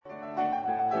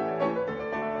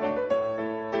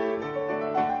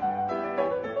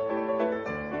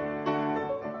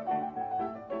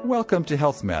Welcome to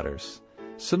Health Matters,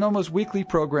 Sonoma's weekly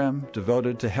program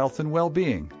devoted to health and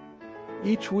well-being.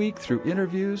 Each week, through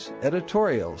interviews,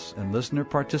 editorials, and listener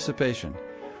participation,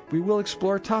 we will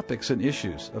explore topics and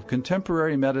issues of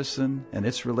contemporary medicine and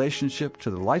its relationship to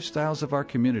the lifestyles of our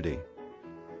community.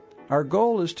 Our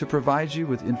goal is to provide you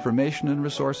with information and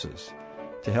resources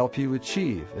to help you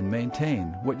achieve and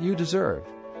maintain what you deserve,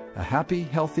 a happy,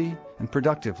 healthy, and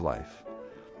productive life.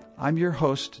 I'm your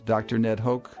host, Dr. Ned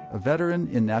Hoke, a veteran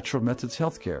in natural methods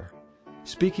healthcare,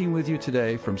 speaking with you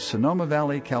today from Sonoma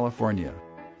Valley, California.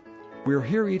 We're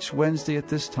here each Wednesday at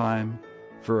this time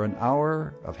for an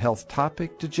hour of health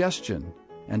topic digestion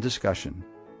and discussion.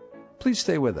 Please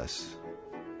stay with us.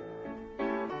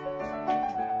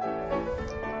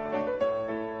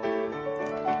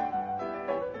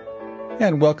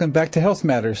 And welcome back to Health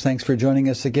Matters. Thanks for joining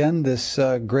us again this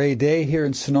gray day here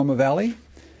in Sonoma Valley.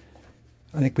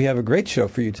 I think we have a great show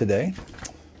for you today.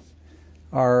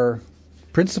 Our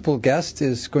principal guest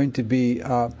is going to be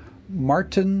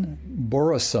Martin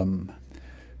Boroson,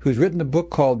 who's written a book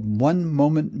called One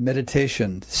Moment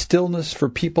Meditation, Stillness for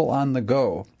People on the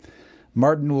Go.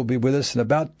 Martin will be with us in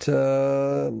about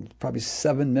probably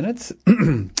 7 minutes.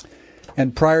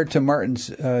 And prior to Martin's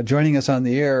joining us on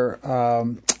the air,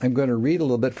 I'm going to read a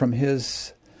little bit from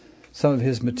some of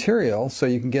his material so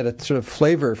you can get a sort of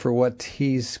flavor for what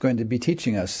he's going to be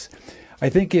teaching us. I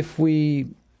think if we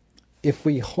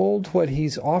hold what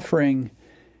he's offering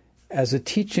as a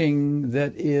teaching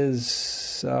that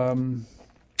is,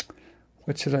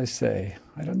 what should I say?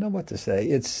 I don't know what to say.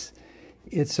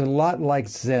 It's a lot like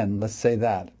Zen, let's say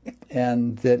that,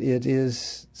 and that it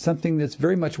is something that's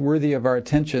very much worthy of our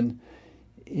attention.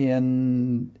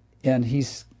 And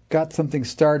he's got something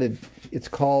started. It's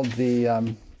called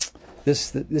the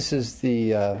this is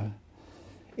the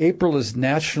April is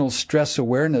National Stress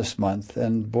Awareness Month,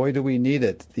 and boy, do we need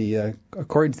it.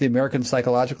 According to the American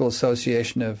Psychological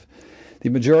Association, the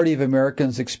majority of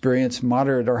Americans experience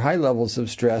moderate or high levels of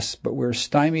stress, but we're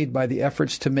stymied by the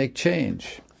efforts to make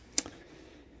change.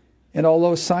 And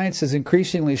although science is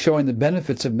increasingly showing the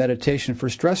benefits of meditation for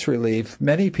stress relief,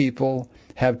 many people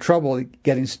have trouble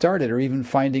getting started or even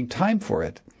finding time for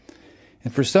it.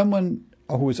 And for someone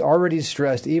who is already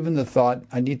stressed, even the thought,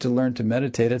 I need to learn to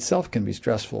meditate itself can be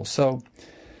stressful. So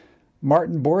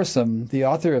Martin Boroson, the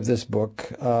author of this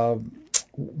book,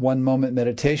 One Moment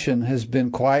Meditation, has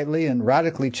been quietly and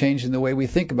radically changing the way we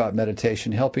think about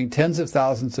meditation, helping tens of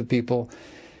thousands of people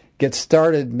get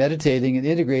started meditating and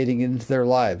integrating it into their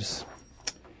lives.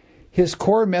 His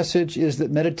core message is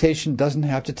that meditation doesn't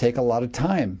have to take a lot of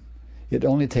time. It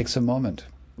only takes a moment.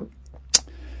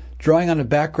 Drawing on a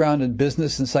background in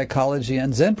business and psychology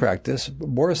and Zen practice,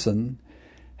 Boroson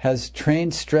has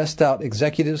trained stressed-out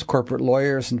executives, corporate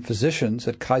lawyers, and physicians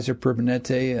at Kaiser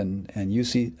Permanente and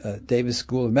UC Davis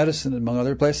School of Medicine, among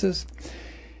other places.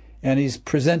 And he's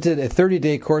presented a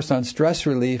 30-day course on stress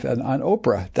relief on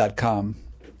Oprah.com.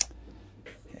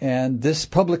 And this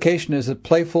publication is a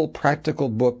playful, practical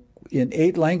book in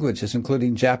 8 languages,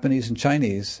 including Japanese and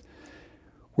Chinese,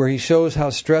 where he shows how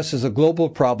stress is a global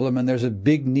problem and there's a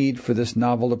big need for this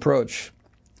novel approach.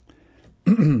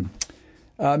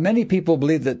 Many people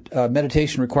believe that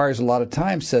meditation requires a lot of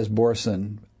time, says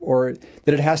Boroson, or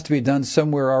that it has to be done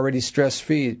somewhere already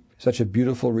stress-free, such a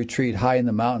beautiful retreat high in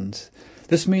the mountains.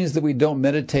 This means that we don't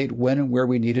meditate when and where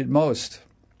we need it most,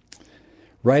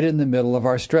 right in the middle of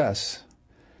our stress.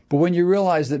 But when you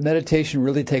realize that meditation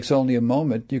really takes only a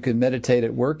moment, you can meditate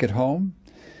at work, at home,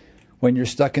 when you're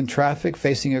stuck in traffic,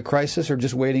 facing a crisis, or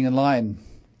just waiting in line.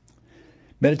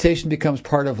 Meditation becomes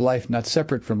part of life, not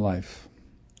separate from life.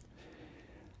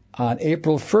 On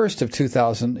April 1st of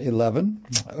 2011,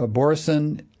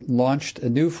 Boroson launched a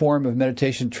new form of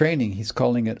meditation training. He's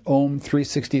calling it Om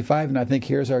 365, and I think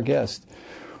here's our guest.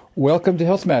 Welcome to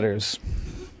Health Matters.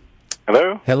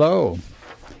 Hello. Hello.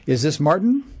 Is this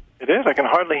Martin? It is. I can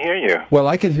hardly hear you. Well,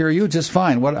 I can hear you just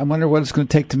fine. I wonder what it's going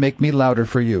to take to make me louder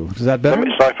for you. Is that better?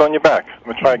 Shall I phone you back? Let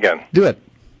me try again. Do it.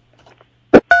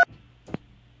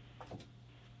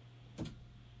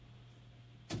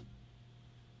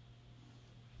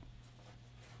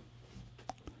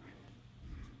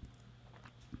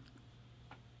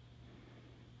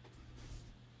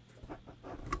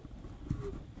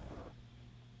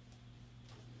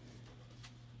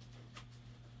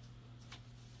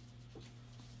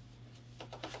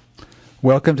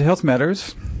 Welcome to Health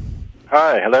Matters.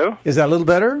 Hi, hello. Is that a little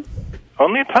better?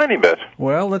 Only a tiny bit.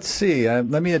 Well, let's see.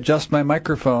 Let me adjust my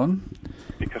microphone.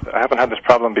 Because I haven't had this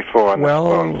problem before on this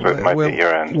phone, so it might be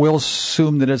your end. We'll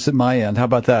assume that it's at my end. How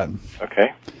about that?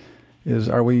 Okay.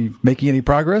 Are we making any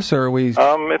progress, or are we? It's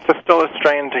still a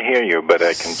strain to hear you, but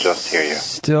I can just hear you.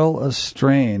 Still a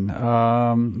strain.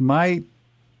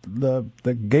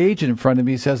 The gauge in front of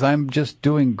me says I'm just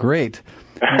doing great,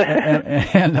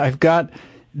 and I've got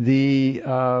the.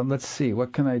 Let's see,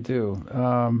 what can I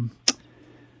do?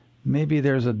 Maybe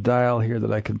there's a dial here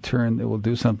that I can turn that will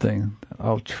do something.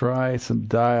 I'll try some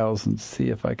dials and see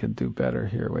if I can do better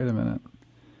here. Wait a minute.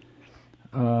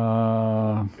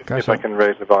 If I can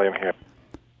raise the volume here.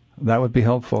 That would be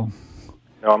helpful.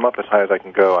 No, I'm up as high as I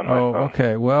can go on my phone.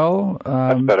 Okay. Well,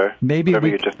 that's better. Maybe whatever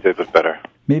you just did was better.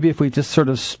 Maybe if we just sort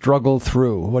of struggle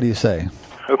through. What do you say?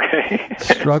 Okay.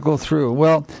 Struggle through.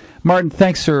 Well, Martin,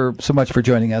 thanks so much for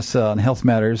joining us on Health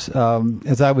Matters.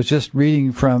 As I was just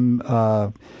reading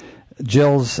from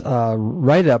Jill's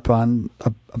write-up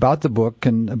about the book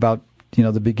and about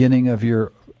the beginning of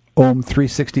your Om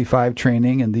 365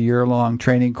 training and the year-long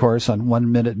training course on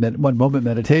 1 moment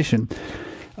meditation,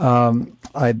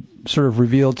 I sort of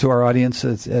revealed to our audience,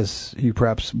 as you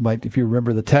perhaps might, if you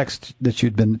remember the text, that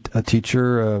you'd been a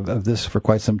teacher of this for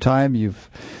quite some time. You've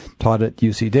taught at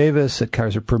UC Davis, at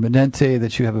Kaiser Permanente,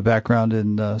 that you have a background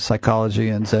in psychology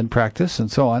and Zen practice, and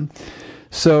so on.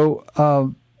 So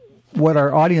what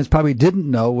our audience probably didn't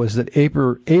know was that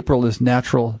April is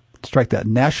National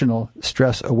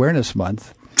Stress Awareness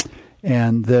Month,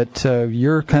 and that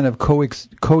you're kind of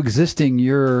coexisting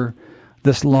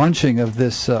this launching of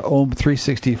this Om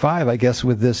 365, I guess,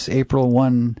 with this April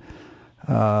 1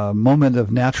 moment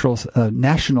of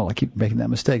national, I keep making that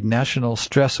mistake, National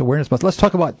Stress Awareness Month. Let's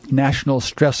talk about National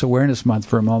Stress Awareness Month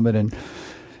for a moment and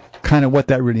kind of what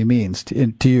that really means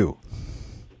to you.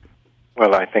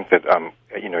 Well, I think that,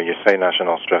 you say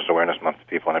National Stress Awareness Month to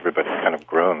people and everybody kind of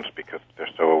groans because they're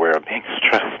so aware of being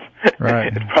stressed.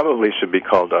 Right. It probably should be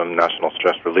called National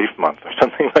Stress Relief Month or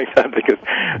something like that, because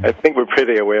I think we're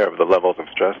pretty aware of the levels of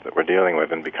stress that we're dealing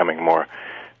with and becoming more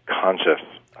conscious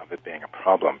of it being a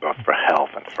problem, both for health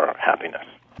and for happiness.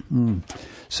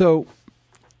 So,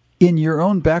 in your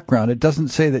own background, it doesn't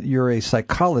say that you're a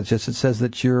psychologist. It says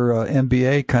that you're an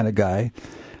MBA kind of guy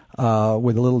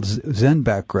with a little Zen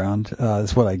background.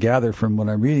 That's what I gather from what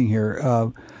I'm reading here.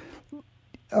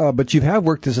 But you have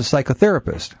worked as a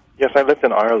psychotherapist. Yes, I lived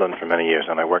in Ireland for many years,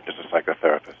 and I worked as a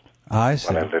psychotherapist. I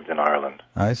see. When I lived in Ireland.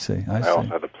 I see. I also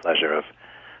had the pleasure of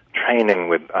training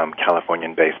with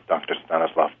Californian-based Dr.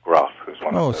 Stanislav Grof, who's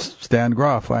one of the... Stan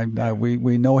Grof.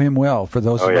 We know him well. For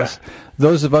those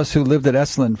of us who lived at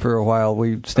Esalen for a while,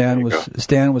 Stan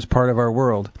was part of our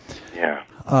world. Yeah.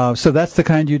 So that's the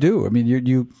kind you do. I mean,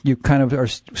 you kind of are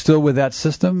still with that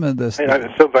system. I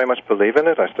still very much believe in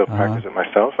it. I still practice it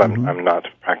myself. I'm not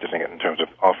practicing it in terms of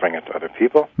offering it to other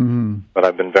people, but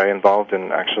I've been very involved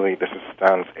in, actually, this is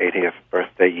Stan's 80th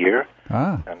birthday year,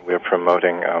 and we're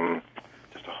promoting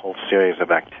just a whole series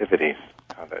of activities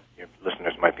that your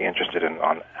listeners might be interested in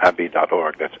on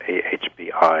abby.org. That's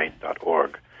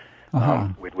ahbi.org,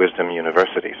 with Wisdom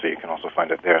University, so you can also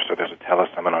find it there. So there's a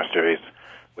teleseminar series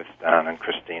with Stan and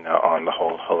Christina on the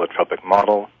whole holotropic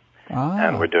model.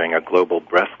 And we're doing a global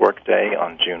breathwork day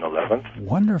on June 11th.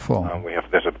 Wonderful.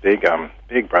 There's a big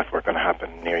breathwork going to happen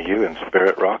near you in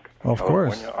Spirit Rock,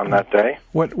 California, on that day.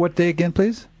 What day again,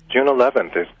 please? June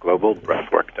 11th is Global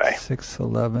Breathwork Day.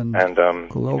 6/11. And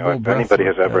if anybody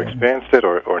has ever experienced it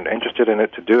or interested in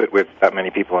it, to do it with that many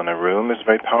people in a room is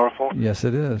very powerful. Yes,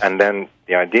 it is. And then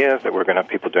the idea is that we're going to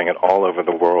have people doing it all over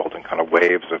the world in kind of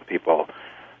waves of people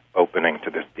opening to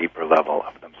this deeper level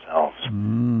of themselves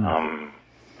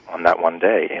on that one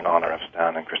day in honor of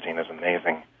Stan and Christina's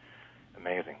amazing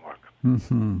work.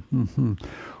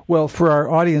 Well, for our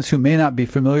audience who may not be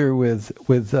familiar with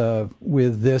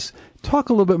this, talk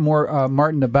a little bit more,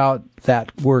 Martin, about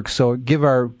that work. So give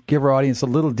our audience a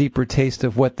little deeper taste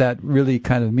of what that really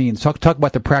kind of means. Talk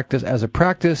about the practice as a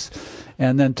practice,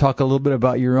 and then talk a little bit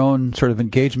about your own sort of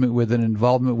engagement with it,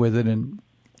 involvement with it, and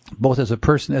both as a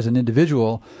person, as an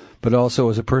individual, but also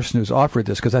as a person who's offered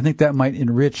this, because I think that might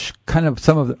enrich kind of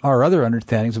some of our other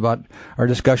understandings about our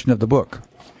discussion of the book.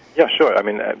 Yeah, sure. I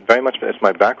mean, very much it's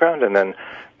my background, and then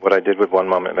what I did with 1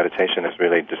 Moment Meditation is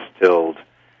really distilled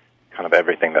kind of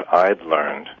everything that I'd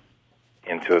learned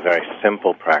into a very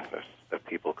simple practice that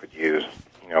people could use,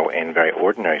 in very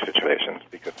ordinary situations,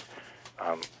 because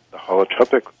the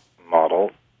holotropic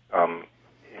model,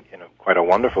 in a quite a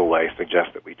wonderful way,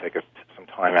 suggests that we take some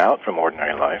time out from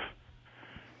ordinary life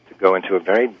to go into a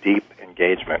very deep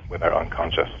engagement with our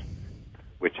unconscious,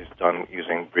 which is done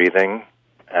using breathing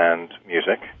and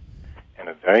music in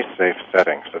a very safe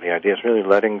setting. So the idea is really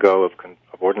letting go of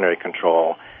ordinary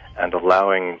control and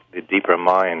allowing the deeper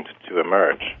mind to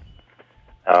emerge.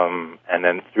 And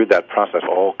then through that process,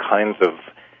 all kinds of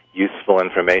useful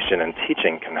information and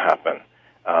teaching can happen.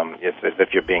 It's as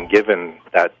if you're being given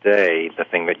that day the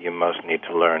thing that you most need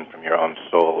to learn from your own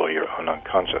soul or your own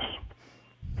unconscious.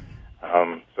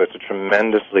 So it's a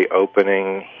tremendously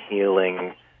opening,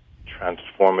 healing,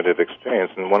 transformative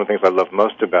experience. And one of the things I love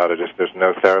most about it is there's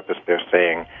no therapist there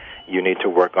saying, you need to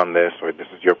work on this, or this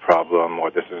is your problem, or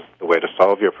this is the way to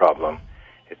solve your problem.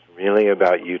 It's really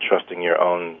about you trusting your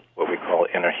own, what we call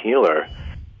inner healer,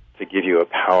 to give you a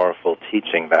powerful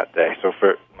teaching that day. So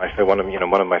one of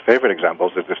my favorite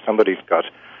examples is if somebody's got,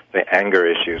 say, anger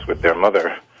issues with their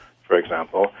mother, for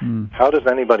example, how does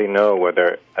anybody know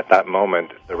whether at that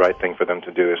moment the right thing for them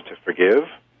to do is to forgive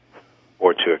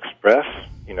or to express,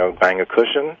 bang a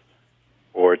cushion,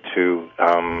 or to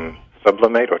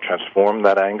sublimate or transform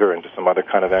that anger into some other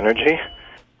kind of energy?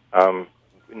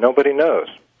 Nobody knows,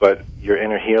 but your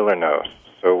inner healer knows.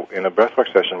 So in a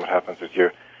breathwork session, what happens is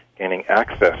you're gaining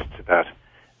access to that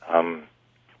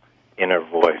inner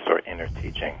voice or inner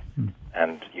teaching,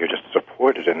 and you're just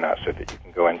supported in that so that you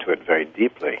can go into it very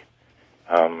deeply.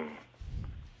 And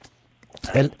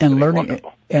learning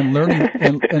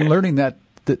that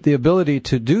the ability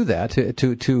to do that,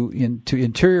 to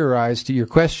interiorize to your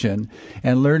question,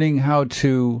 and learning how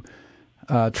to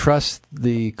trust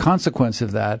the consequence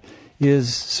of that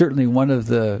is certainly one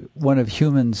of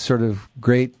humans' sort of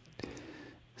great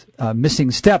missing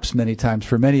steps many times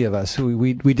for many of us.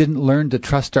 We didn't learn to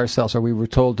trust ourselves, or we were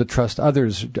told to trust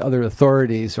others, other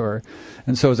authorities,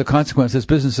 and so as a consequence, this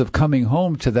business of coming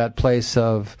home to that place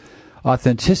of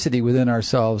authenticity within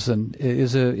ourselves and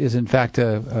is in fact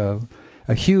a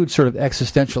huge sort of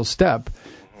existential step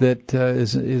that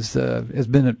has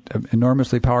been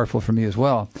enormously powerful for me as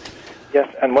well. Yes,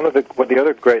 and the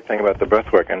other great thing about the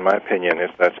breathwork, in my opinion,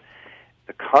 is that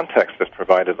the context that's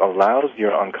provided allows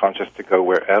your unconscious to go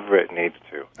wherever it needs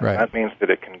to. And right. That means that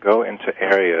it can go into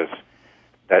areas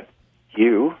that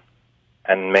you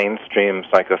and mainstream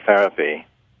psychotherapy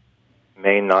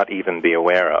may not even be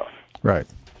aware of. Right.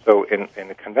 So in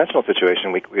a conventional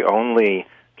situation, we only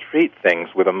treat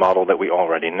things with a model that we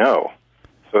already know.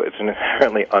 So it's an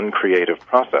inherently uncreative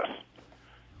process.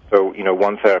 So,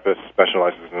 one therapist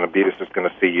specializes in abuse is going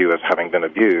to see you as having been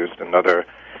abused. Another,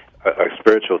 a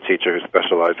spiritual teacher who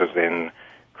specializes in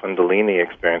Kundalini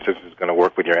experiences is going to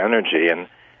work with your energy. And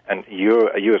you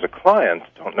as a client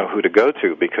don't know who to go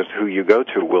to, because who you go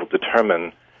to will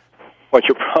determine what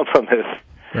your problem is,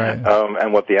 right.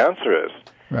 And what the answer is.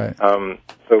 Right.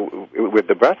 So with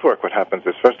the breath work, what happens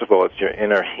is, first of all, it's your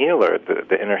inner healer,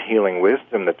 the inner healing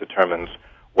wisdom that determines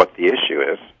what the issue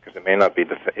is, because it may not be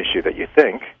the issue that you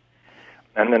think.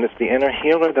 And then it's the inner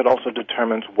healer that also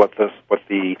determines what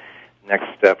the next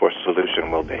step or solution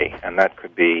will be. And that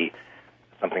could be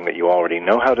something that you already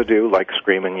know how to do, like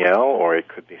scream and yell, or it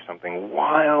could be something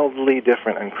wildly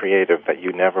different and creative that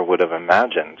you never would have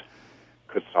imagined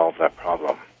could solve that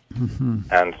problem. Mm-hmm.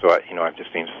 And so, I've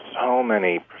just seen so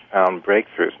many profound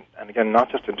breakthroughs. And again, not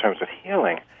just in terms of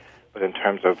healing, but in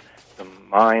terms of the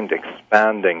mind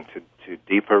expanding to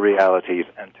deeper realities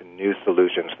and to new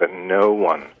solutions that no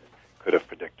one could have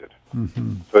predicted.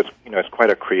 Mm-hmm. So it's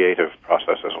quite a creative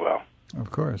process as well.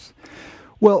 Of course.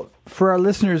 Well, for our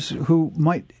listeners who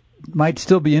might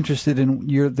still be interested in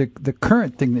the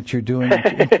current thing that you're doing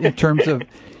in terms of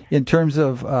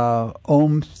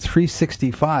Om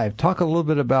 365, talk a little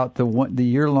bit about the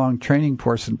year-long training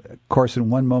course in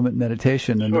 1 moment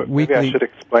meditation and sure. weekly. Maybe I should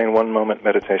explain 1 moment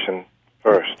meditation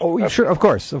first. Oh, sure, of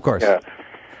course. Yeah.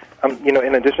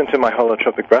 In addition to my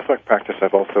holotropic breathwork practice,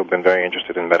 I've also been very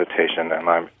interested in meditation, and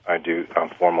I do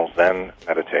formal Zen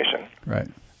meditation. Right.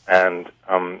 And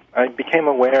I became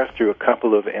aware through a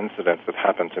couple of incidents that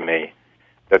happened to me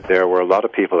that there were a lot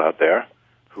of people out there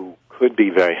who could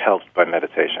be very helped by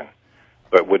meditation,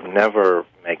 but would never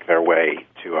make their way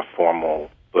to a formal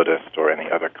Buddhist or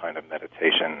any other kind of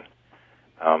meditation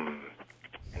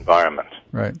environment.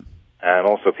 Right. And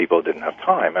also people didn't have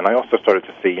time. And I also started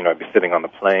to see, I'd be sitting on the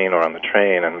plane or on the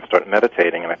train and start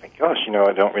meditating, and I think, gosh,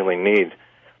 I don't really need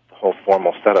the whole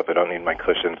formal setup. I don't need my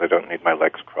cushions. I don't need my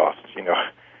legs crossed.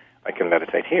 I can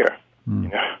meditate here,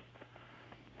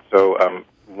 So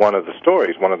one of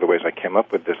the ways I came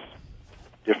up with this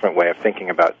different way of thinking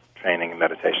about training and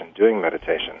meditation, doing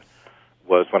meditation,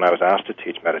 was when I was asked to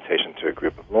teach meditation to a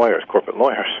group of lawyers, corporate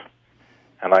lawyers.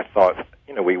 And I thought,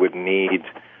 we would need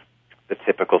the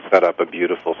typical setup, a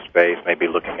beautiful space, maybe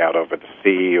looking out over the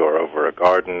sea or over a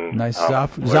garden. Nice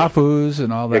zafus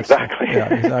and all that exactly.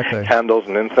 stuff. Yeah, exactly. Candles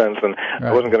and incense, and right.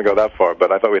 I wasn't going to go that far, but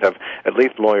I thought we'd have at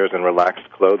least lawyers in relaxed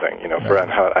clothing, and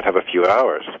I'd have a few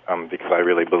hours, because I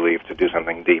really believe to do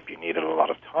something deep you needed a lot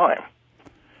of time.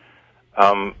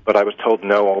 But I was told,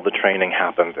 no, all the training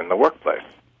happens in the workplace.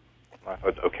 I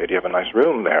thought, okay, do you have a nice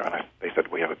room there? And they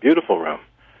said, we have a beautiful room.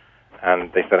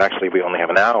 And they said, actually, we only have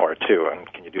an hour, too,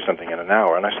 and can you do something in an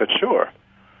hour? And I said, sure.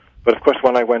 But, of course,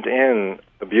 when I went in,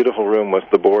 the beautiful room was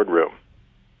the boardroom,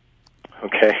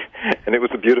 okay? And it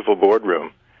was a beautiful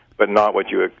boardroom, but not what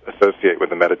you associate with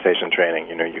the meditation training.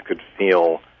 You know, you could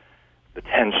feel the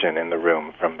tension in the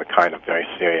room from the kind of very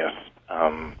serious,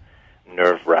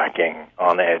 nerve-wracking,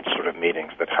 on-edge sort of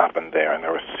meetings that happened there, and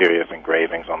there were serious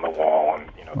engravings on the wall, and,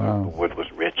 you know, wow. the wood was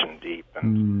rich and deep,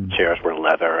 and chairs were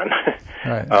leather, and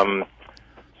right.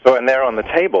 So, and there on the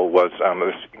table was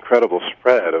this incredible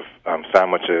spread of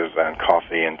sandwiches and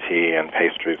coffee and tea and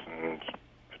pastries and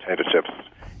potato chips.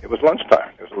 It was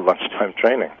lunchtime. It was a lunchtime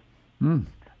training.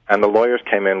 And the lawyers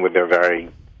came in with their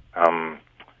very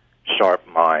sharp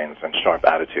minds and sharp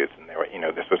attitudes. And they were, you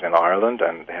know, this was in Ireland,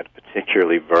 and they had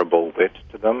particularly verbal wit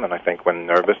to them. And I think when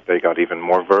nervous, they got even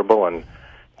more verbal and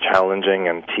challenging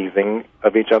and teasing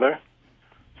of each other.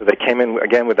 So they came in,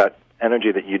 again, with that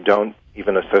energy that you don't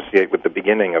even associate with the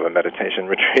beginning of a meditation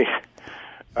retreat.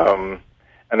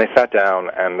 And they sat down,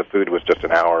 and the food was just a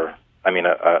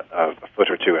foot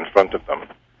or two in front of them.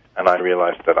 And I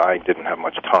realized that I didn't have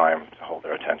much time to hold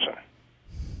their attention.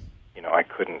 You know, I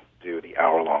couldn't do the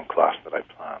hour-long class that I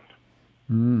planned.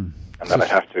 And then I'd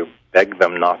have to beg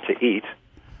them not to eat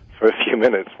for a few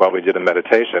minutes while we did a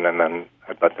meditation, and then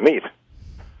I'd let them eat.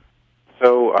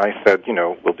 So I said, you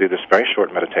know, we'll do this very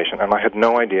short meditation, and I had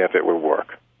no idea if it would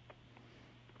work,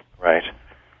 right?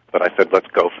 But I said, let's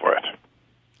go for it.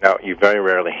 Now, you very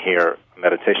rarely hear a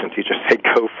meditation teacher say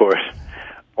go for it,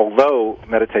 although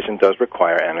meditation does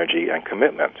require energy and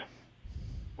commitment.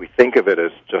 We think of it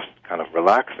as just kind of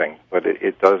relaxing, but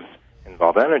it does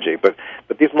involve energy. But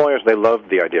these lawyers, they loved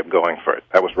the idea of going for it.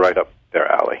 That was right up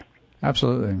their alley.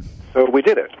 Absolutely. So we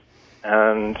did it.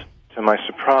 And to my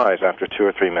surprise, after 2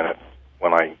 or 3 minutes,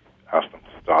 when I asked them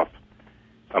to stop,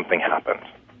 something happened.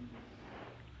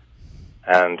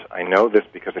 And I know this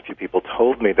because a few people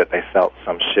told me that they felt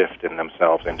some shift in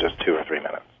themselves in just 2 or 3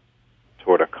 minutes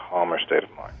toward a calmer state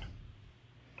of mind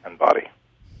and body.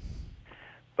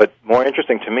 But more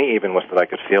interesting to me even was that I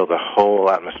could feel the whole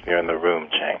atmosphere in the room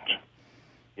change.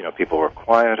 You know, people were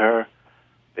quieter,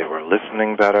 they were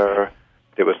listening better,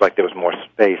 it was like there was more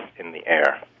space in the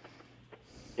air.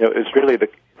 You know, it was really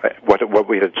what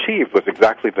we had achieved was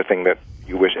exactly the thing that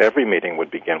you wish every meeting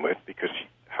would begin with, because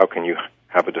how can you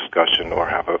have a discussion or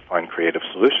find creative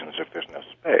solutions if there's no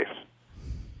space,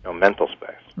 no mental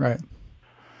space? Right.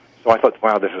 So I thought,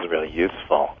 wow, this is really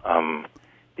useful.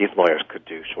 These lawyers could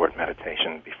do short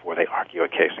meditation before they argue a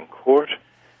case in court.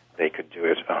 They could do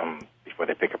it before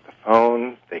they pick up the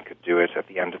phone. They could do it at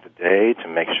the end of the day to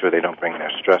make sure they don't bring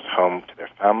their stress home to their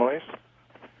families.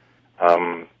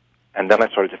 And then I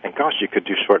started to think, gosh, you could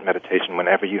do short meditation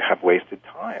whenever you have wasted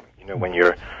time. You know, when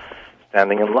you're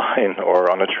standing in line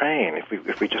or on a train.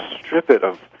 If we just strip it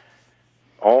of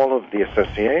all of the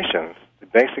associations, the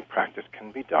basic practice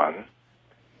can be done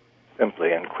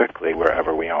simply and quickly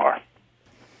wherever we are.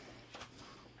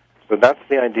 So that's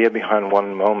the idea behind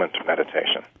one moment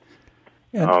meditation.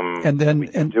 And then we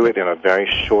can do it in a very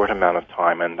short amount of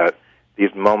time, and that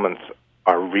these moments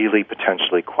are really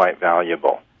potentially quite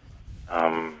valuable.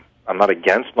 I'm not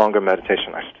against longer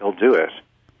meditation. I still do it.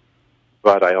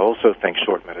 But I also think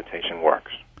short meditation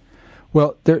works.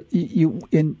 Well,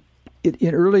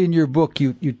 early in your book,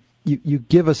 you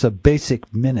give us a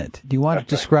basic minute. Do you want to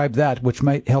describe that, which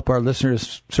might help our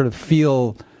listeners sort of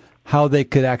feel how they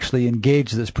could actually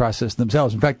engage this process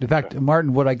themselves? In fact,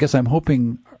 Martin, what I guess I'm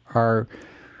hoping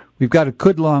we've got a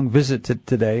good long visit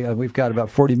today. We've got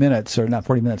about 40 minutes, or not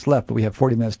 40 minutes left, but we have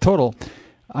 40 minutes total.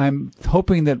 I'm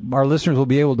hoping that our listeners will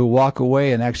be able to walk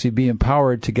away and actually be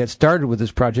empowered to get started with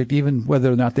this project, even whether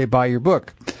or not they buy your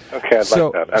book. Okay, I'd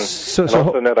like that. And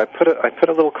also, Ned, I put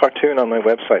a little cartoon on my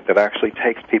website that actually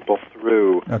takes people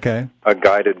through a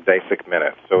guided basic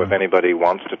minute. So if anybody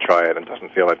wants to try it and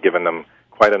doesn't feel I've given them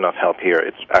quite enough help here,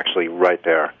 it's actually right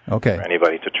there for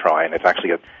anybody to try, and it's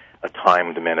actually a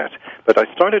timed minute. But I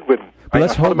started with... But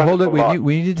let's hold it.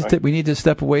 We need to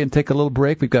step away and take a little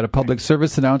break. We've got a public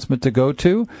service announcement to go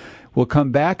to. We'll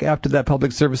come back after that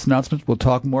public service announcement. We'll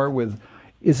talk more with,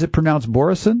 is it pronounced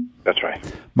Boroson? That's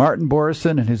right. Martin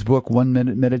Boroson and his book, 1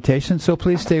 Minute Meditation. So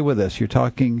please stay with us. You're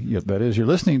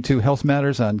listening to Health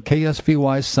Matters on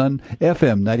KSVY Sun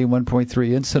FM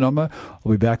 91.3 in Sonoma.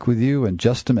 We'll be back with you in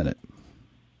just a minute.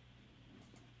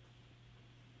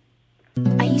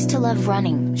 I used to love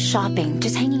running, shopping,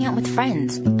 just hanging out with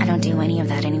friends. I don't do any of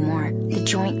that anymore. The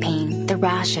joint pain, the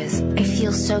rashes. I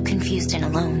feel so confused and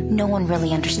alone. No one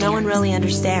really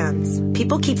understands.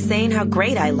 People keep saying how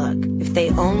great I look. If they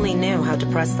only knew how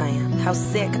depressed I am. how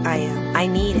sick I am. I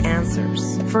need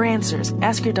answers. For answers,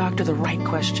 ask your doctor the right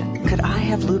question. Could I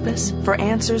have lupus? For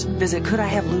answers, visit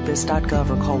couldihavelupus.gov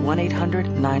or call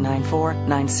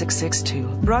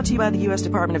 1-800-994-9662. Brought to you by the U.S.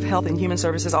 Department of Health and Human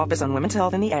Services Office on Women's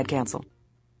Health and the Ad Council.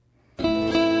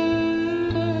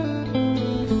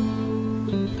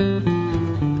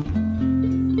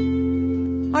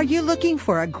 Are you looking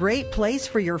for a great place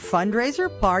for your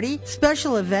fundraiser, party,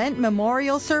 special event,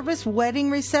 memorial service, wedding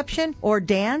reception, or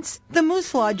dance? The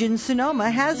Moose Lodge in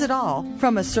Sonoma has it all,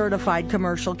 from a certified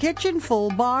commercial kitchen, full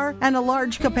bar, and a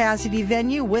large capacity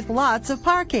venue with lots of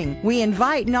parking. We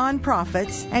invite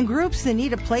nonprofits and groups that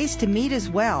need a place to meet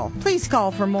as well. Please call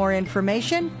for more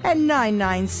information at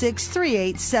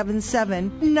 996-3877,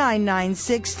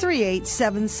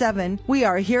 996-3877. We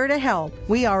are here to help.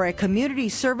 We are a community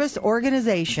service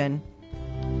organization. You're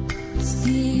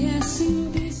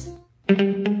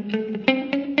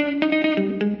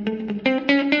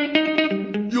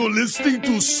listening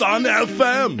to Sun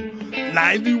FM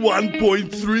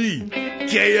 91.3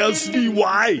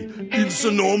 KSVY in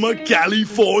Sonoma,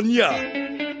 California.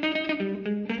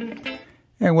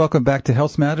 And welcome back to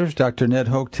Health Matters. Dr. Ned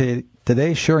Hoke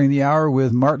today sharing the hour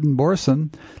with Martin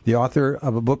Boroson, the author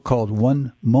of a book called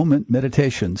One Moment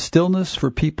Meditation, Stillness for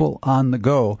People on the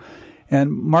Go.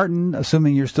 And Martin,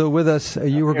 assuming you're still with us,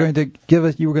 you were going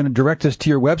to direct us to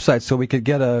your website so we could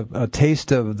get a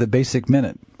taste of the basic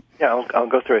minute. Yeah, I'll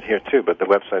go through it here too, but the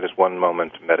website is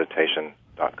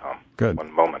onemomentmeditation.com. Good.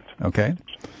 One moment. Okay.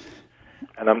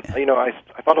 And I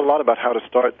thought a lot about how to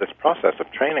start this process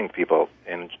of training people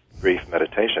in brief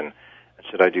meditation.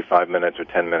 Should I do 5 minutes or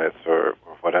 10 minutes or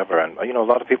whatever? And a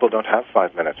lot of people don't have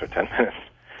 5 minutes or 10 minutes,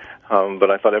 but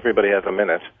I thought everybody has a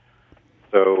minute.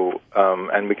 So,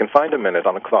 and we can find a minute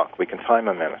on a clock. We can time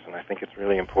a minute, and I think it's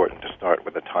really important to start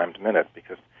with a timed minute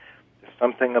because there's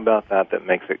something about that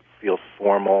makes it feel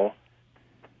formal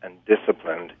and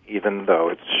disciplined, even though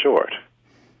it's short.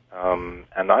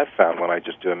 And I've found when I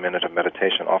just do a minute of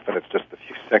meditation, often it's just a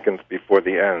few seconds before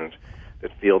the end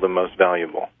that feel the most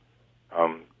valuable.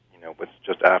 It's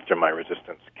just after my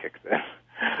resistance kicks in.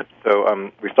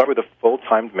 So we start with a full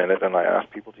timed minute, and I ask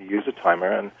people to use a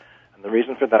timer, and the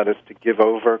reason for that is to give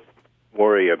over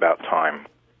worry about time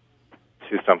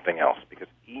to something else, because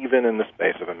even in the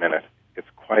space of a minute, it's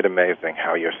quite amazing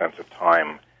how your sense of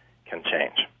time can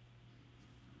change.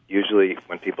 Usually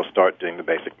when people start doing the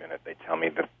basic minute, they tell me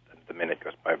that the minute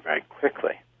goes by very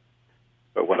quickly.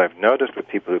 But what I've noticed with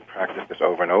people who practice this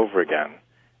over and over again,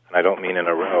 and I don't mean in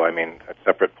a row, I mean at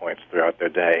separate points throughout their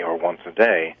day or once a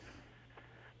day,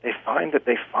 they find that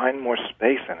they find more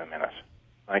space in a minute.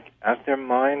 Like as their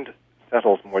mind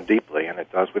settles more deeply, and it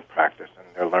does with practice, and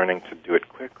they're learning to do it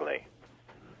quickly.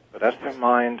 But as their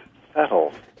mind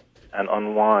settles and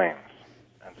unwinds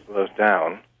and slows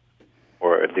down,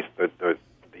 or at least the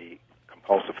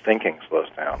compulsive thinking slows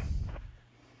down,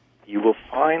 you will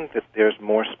find that there's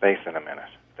more space in a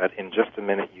minute, that in just a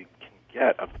minute you can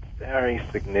get a very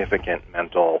significant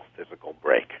mental, physical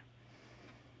break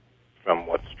from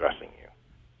what's stressing you.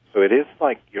 So it is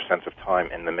like your sense of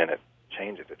time in the minute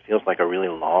changes. It feels like a really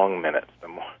long minute,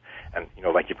 and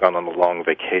like you've gone on a long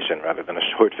vacation rather than a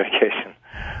short vacation.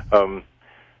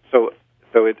 So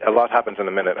a lot happens in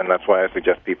a minute, and that's why I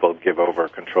suggest people give over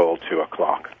control to a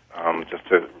clock, just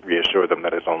to reassure them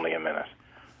that it's only a minute.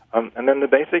 And then the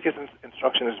basic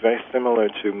instruction is very similar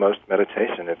to most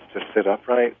meditation. It's to sit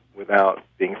upright without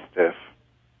being stiff.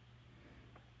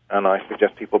 And I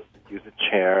suggest people use a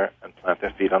chair and plant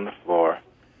their feet on the floor.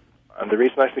 And the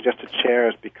reason I suggest a chair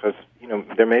is because,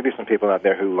 there may be some people out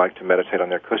there who like to meditate on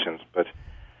their cushions, but,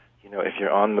 if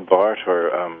you're on the BART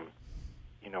or,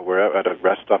 we're at a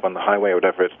rest stop on the highway or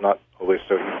whatever, it's not always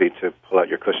so easy to pull out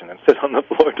your cushion and sit on the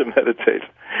floor to meditate.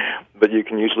 But you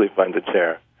can usually find a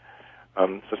chair.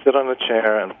 So sit on a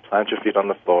chair and plant your feet on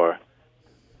the floor,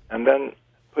 and then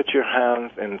put your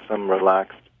hands in some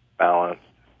relaxed, balanced,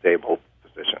 stable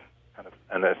position, kind of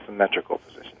an asymmetrical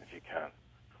position if you can.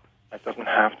 It doesn't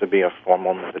have to be a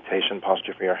formal meditation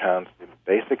posture for your hands. The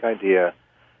basic idea,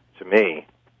 to me,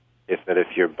 is that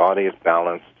if your body is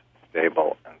balanced,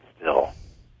 stable, and still,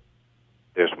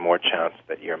 there's more chance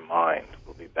that your mind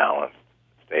will be balanced,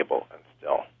 stable, and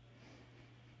still.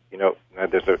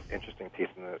 There's an interesting piece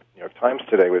in the New York Times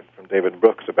today from David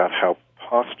Brooks about how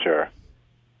posture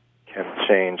can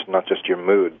change not just your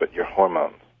mood, but your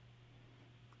hormones.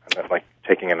 And that, like,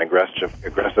 taking an aggressive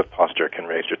posture can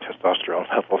raise your testosterone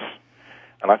levels.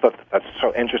 And I thought that's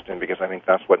so interesting because I think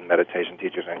that's what meditation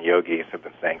teachers and yogis have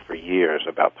been saying for years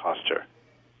about posture,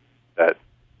 that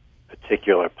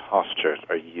particular postures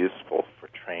are useful for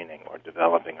training or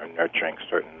developing or nurturing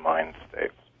certain mind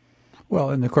states. Well,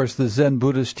 and of course, the Zen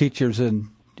Buddhist teachers in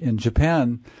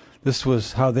Japan, this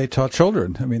was how they taught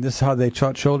children. I mean, this is how they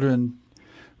taught children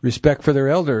respect for their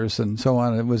elders and so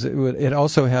on. It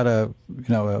also had it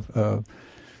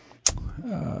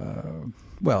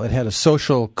had a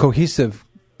social cohesive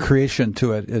creation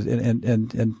to it,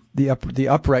 and the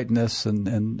uprightness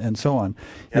and so on.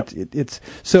 Yep. It's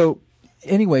so.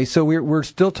 Anyway, so we're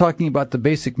still talking about the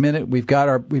basic minute. We've got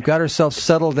ourselves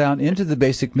settled down into the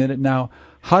basic minute now.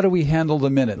 How do we handle the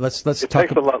minute? Let's talk. It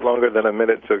takes a lot longer than a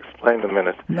minute to explain the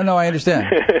minute. No, I understand.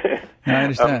 I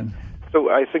understand. So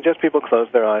I suggest people close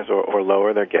their eyes or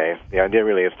lower their gaze. The idea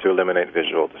really is to eliminate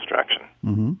visual distraction.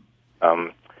 Mm-hmm.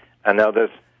 And now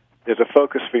there's a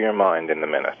focus for your mind in the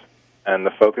minute. And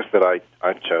the focus that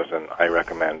I've chosen, I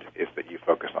recommend, is that you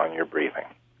focus on your breathing.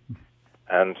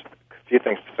 And a few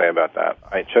things to say about that.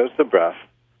 I chose the breath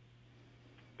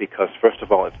because, first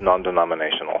of all, it's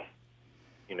non-denominational.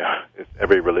 You know,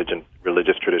 every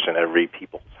religious tradition, every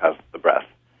people has the breath.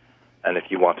 And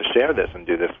if you want to share this and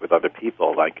do this with other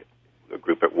people, like a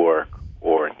group at work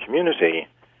or in community,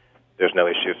 there's no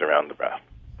issues around the breath.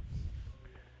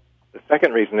 The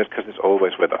second reason is because it's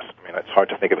always with us. I mean, it's hard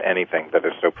to think of anything that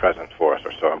is so present for us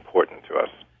or so important to us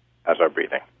as our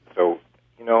breathing. So,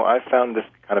 you know, I found this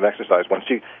kind of exercise, once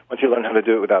you learn how to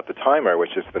do it without the timer,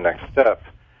 which is the next step,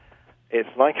 it's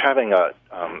like having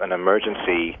an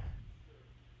emergency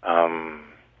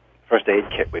first aid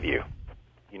kit with you.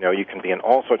 You know, you can be in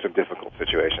all sorts of difficult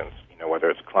situations, you know, whether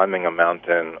it's climbing a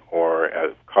mountain or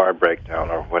a car breakdown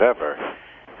or whatever,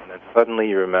 and then suddenly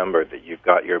you remember that you've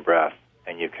got your breath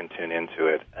and you can tune into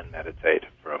it and meditate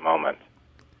for a moment.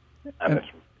 And it's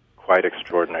quite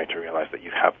extraordinary to realize that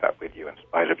you have that with you in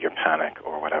spite of your panic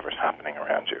or whatever's happening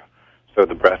around you. So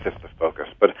the breath is the focus.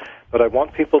 But I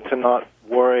want people to not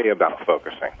worry about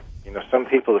focusing. You know, some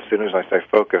people, as soon as I say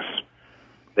focus,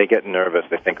 they get nervous.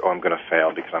 They think, I'm going to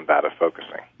fail because I'm bad at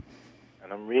focusing.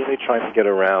 And I'm really trying to get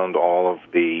around all of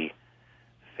the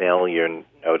failure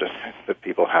notices that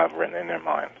people have written in their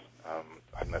minds.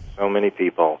 I've met so many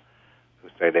people who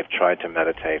say they've tried to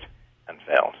meditate and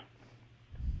failed.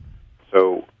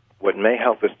 So what may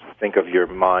help is to think of your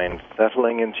mind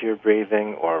settling into your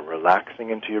breathing or relaxing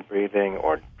into your breathing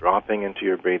or dropping into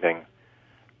your breathing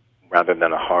rather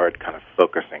than a hard kind of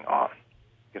focusing on.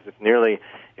 Because it's nearly,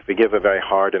 if we give a very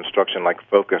hard instruction like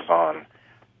focus on,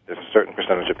 there's a certain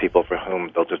percentage of people for whom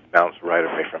they'll just bounce right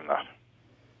away from that.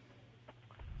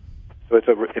 So it's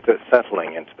a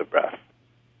settling into the breath.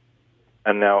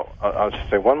 And now I'll just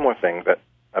say one more thing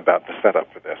about the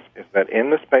setup for this, is that in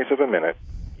the space of a minute,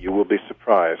 you will be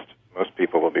surprised, most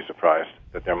people will be surprised,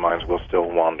 that their minds will still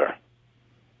wander.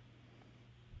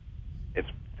 It's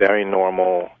very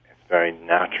normal, it's very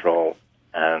natural,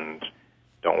 and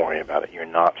don't worry about it. You're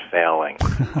not failing.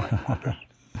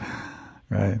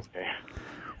 Right. Okay.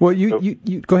 Well,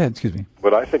 you go ahead, excuse me.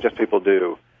 What I suggest people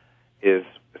do is,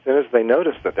 as soon as they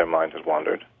notice that their mind has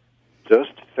wandered,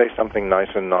 just say something nice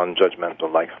and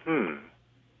non-judgmental like,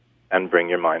 and bring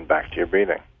your mind back to your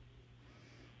breathing.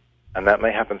 And that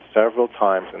may happen several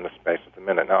times in the space of a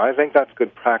minute. Now, I think that's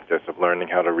good practice of learning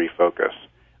how to refocus.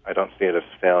 I don't see it as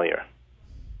failure.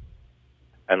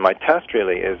 And my test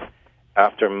really is,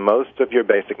 after most of your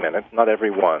basic minutes, not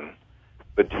every one,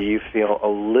 but do you feel a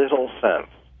little sense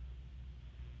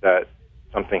that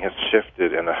something has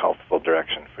shifted in a healthful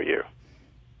direction for you?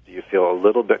 Do you feel a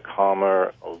little bit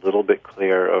calmer, a little bit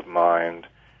clearer of mind,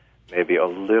 maybe a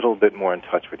little bit more in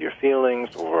touch with your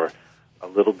feelings, or a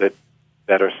little bit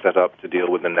better set up to deal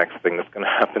with the next thing that's going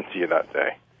to happen to you that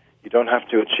day? You don't have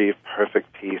to achieve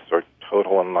perfect peace or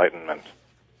total enlightenment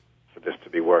for this to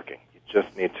be working. You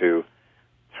just need to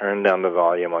turn down the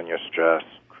volume on your stress,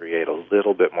 create a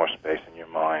little bit more space in your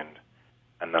mind,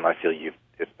 and then I feel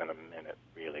it's been a minute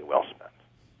really well spent.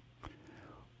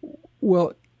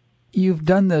 Well, you've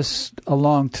done this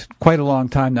quite a long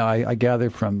time now, I gather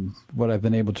from what I've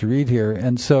been able to read here.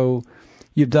 And so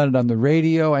you've done it on the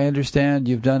radio, I understand.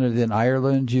 You've done it in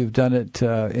Ireland. You've done it,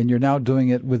 and you're now doing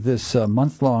it with this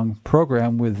month-long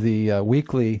program with the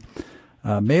weekly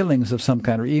mailings of some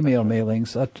kind, or email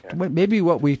mailings. Maybe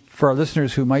for our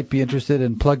listeners who might be interested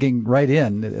in plugging right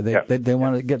in, they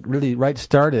want to get really right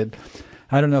started.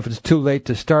 I don't know if it's too late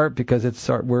to start because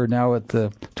we're now at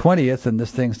the 20th and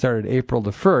this thing started April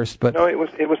the 1st. But no, it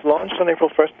was launched on April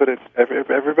 1st, but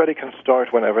everybody can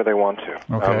start whenever they want to.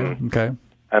 Okay.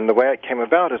 And the way it came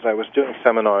about is I was doing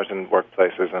seminars in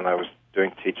workplaces and I was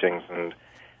doing teachings and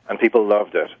people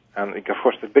loved it. And of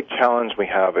course, the big challenge we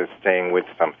have is staying with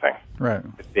something. Right.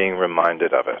 It's being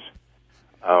reminded of it.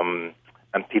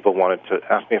 And people wanted to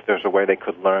ask me if there's a way they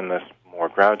could learn this more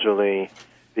gradually.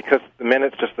 Because the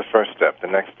minute's just the first step. The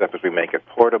next step is we make it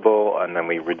portable, and then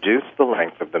we reduce the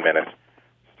length of the minute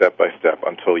step by step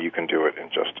until you can do it in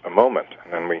just a moment.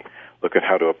 And then we look at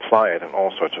how to apply it in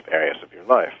all sorts of areas of your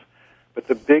life. But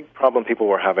the big problem people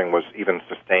were having was even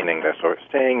sustaining this or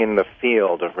staying in the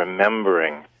field of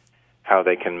remembering how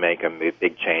they can make a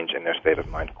big change in their state of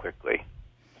mind quickly.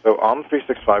 So Om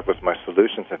 365 was my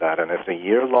solution to that, and it's a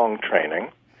year-long training,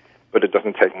 but it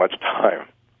doesn't take much time.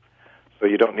 So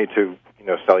you don't need to,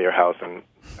 sell your house and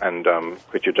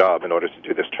quit your job in order to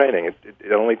do this training.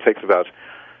 It only takes about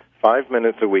 5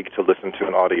 minutes a week to listen to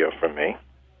an audio from me,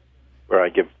 where I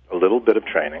give a little bit of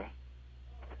training,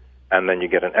 and then you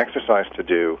get an exercise to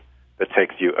do that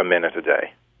takes you a minute a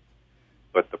day.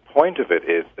 But the point of it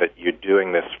is that you're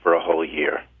doing this for a whole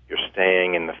year. You're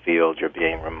staying in the field, you're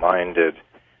being reminded,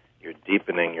 you're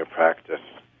deepening your practice.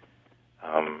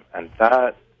 And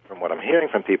that, from what I'm hearing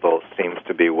from people, seems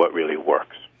to be what really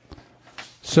works.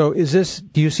 So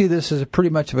do you see this as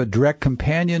pretty much of a direct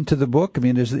companion to the book? I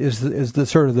mean, is the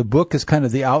sort of the book is kind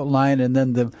of the outline, and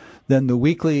then the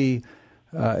weekly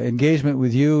engagement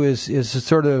with you is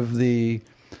sort of the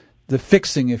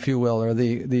fixing, if you will, or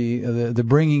the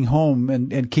bringing home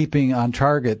and keeping on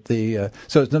target.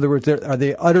 So in other words, are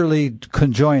they utterly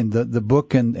conjoined, the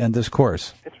book and this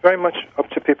course? It's very much up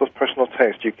to people's personal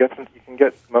taste. You can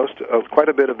get quite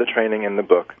a bit of the training in the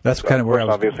book. That's kind of where I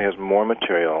was. Obviously has more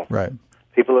material. Right.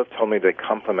 People have told me they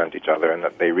complement each other, and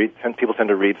that people tend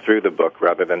to read through the book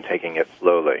rather than taking it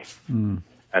slowly. Mm.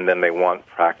 And then they want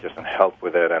practice and help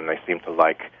with it, and they seem to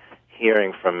like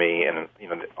hearing from me. And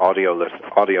the audio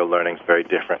learning is very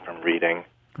different from reading.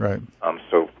 Right.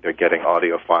 So they're getting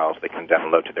audio files they can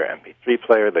download to their MP3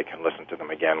 player. They can listen to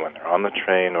them again when they're on the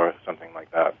train or something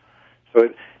like that. So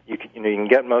you can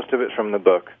get most of it from the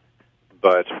book,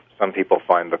 but some people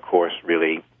find the course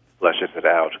really fleshes it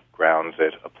out, grounds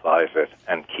it, applies it,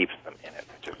 and keeps them in it,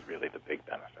 which is really the big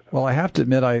benefit. Well, I have to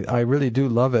admit, I really do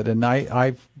love it, and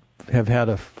I have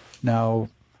had now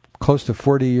close to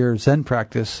 40 years Zen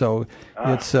practice, so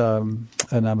it's and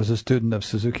I was a student of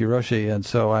Suzuki Roshi, and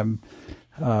so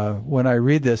when I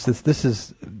read this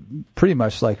is pretty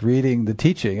much like reading the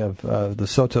teaching of the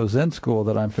Soto Zen school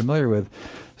that I'm familiar with.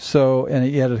 So, and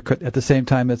yet at the same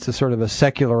time, it's a sort of a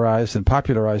secularized and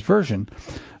popularized version.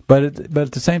 But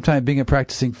at the same time, being a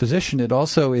practicing physician, it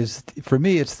also is, for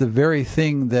me, it's the very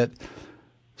thing that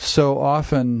so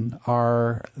often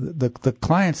the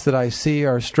clients that I see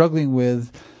are struggling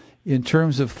with in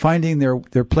terms of finding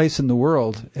their place in the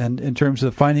world, and in terms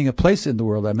of finding a place in the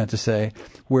world, I meant to say,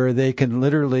 where they can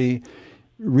literally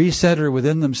recenter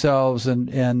within themselves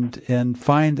and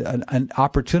find an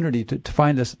opportunity to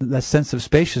find that sense of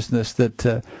spaciousness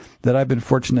that I've been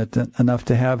fortunate enough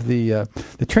to have the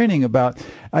training about.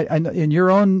 I in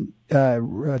your own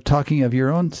talking of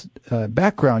your own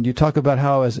background, you talk about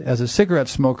how as a cigarette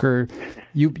smoker,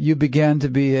 you began to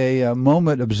be a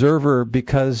moment observer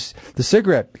because the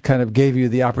cigarette kind of gave you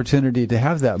the opportunity to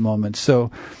have that moment. So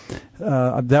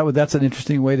that's an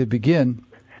interesting way to begin.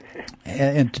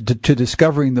 And to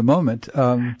discovering the moment.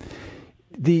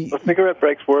 The cigarette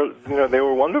breaks were, they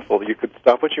were wonderful. You could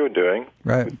stop what you were doing.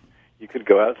 Right. You could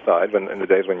go outside in the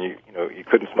days when you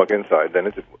couldn't smoke inside.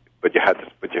 But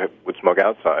you would smoke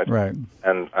outside. Right.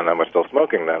 And I was still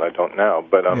smoking then. I don't now.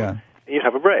 But you'd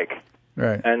have a break.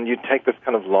 Right. And you'd take this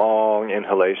kind of long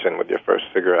inhalation with your first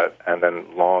cigarette, and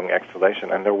then long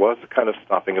exhalation. And there was a kind of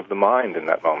stopping of the mind in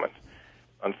that moment.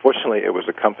 Unfortunately, it was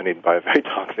accompanied by a very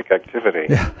toxic activity.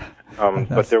 Yeah.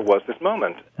 But there was this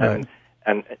moment. Right.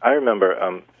 And I remember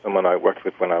someone I worked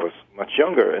with when I was much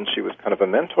younger, and she was kind of a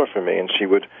mentor for me, and she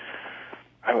would...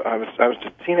 I was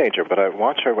a teenager, but I'd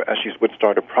watch her as she would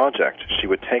start a project. She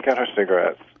would take out her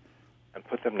cigarettes and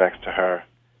put them next to her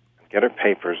and get her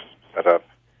papers set up,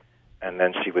 and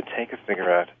then she would take a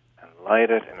cigarette and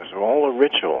light it, and it was all a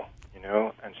ritual,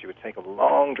 and she would take a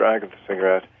long drag of the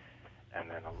cigarette, and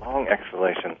then a long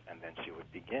exhalation, and then she would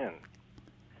begin.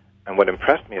 And what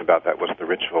impressed me about that was the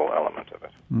ritual element of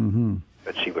it. Mm-hmm.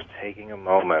 That she was taking a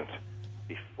moment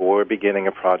before beginning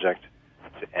a project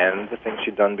to end the things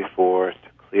she'd done before, to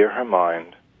clear her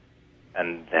mind,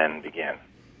 and then begin.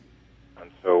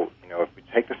 And so, if we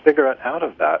take the cigarette out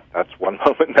of that, that's one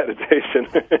moment meditation.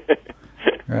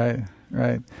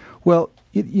 Right. Well,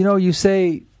 you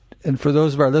say, and for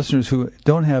those of our listeners who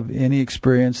don't have any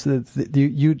experience, that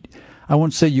I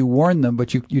won't say you warn them,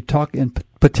 but you talk in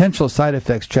potential side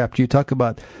effects chapter. You talk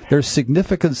about there's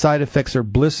significant side effects are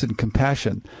bliss and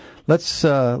compassion. Let's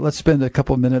spend a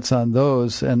couple minutes on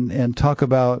those and talk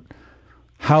about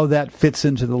how that fits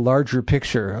into the larger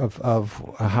picture of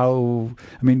how,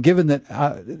 I mean, given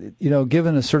that,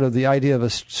 given a sort of the idea of a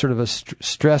sort of a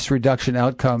stress reduction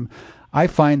outcome, I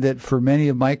find that for many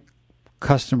of my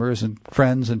customers and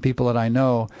friends and people that I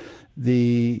know,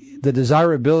 the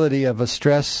desirability of a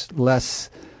stress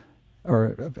less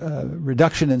or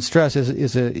reduction in stress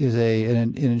is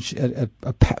a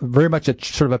very much a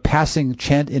sort of a passing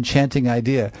enchanting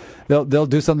idea. They'll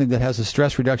do something that has a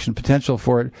stress reduction potential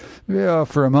for it,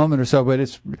 for a moment or so,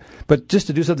 but just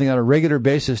to do something on a regular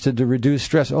basis to reduce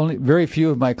stress. Only very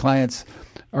few of my clients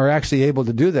are actually able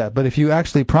to do that. But if you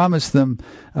actually promise them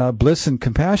bliss and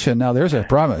compassion, now there's a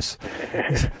promise.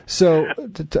 So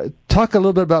talk a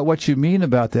little bit about what you mean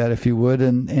about that, if you would,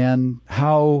 and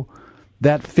how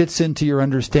that fits into your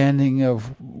understanding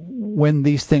of when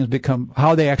these things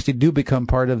how they actually do become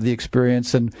part of the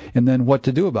experience, and then what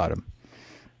to do about them.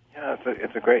 Yeah,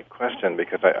 it's a great question,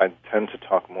 because I tend to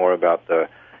talk more about the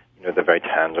very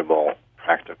tangible,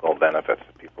 practical benefits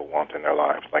that people want in their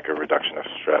lives, like a reduction of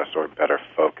stress or better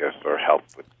focus or help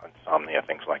with insomnia,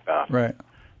 things like that. Right.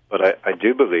 But I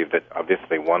do believe that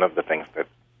obviously one of the things that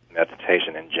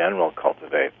meditation in general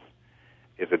cultivates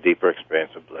is a deeper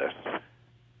experience of bliss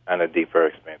and a deeper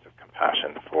experience of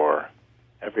compassion for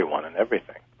everyone and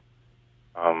everything.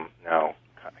 Now,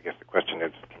 I guess the question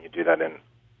is, can you do that in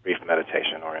brief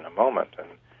meditation or in a moment?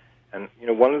 And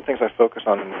one of the things I focus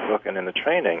on in the book and in the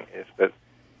training is that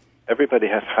everybody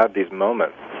has had these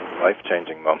moments,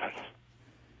 life-changing moments,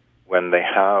 when they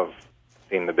have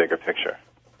seen the bigger picture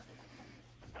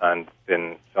and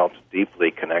been felt deeply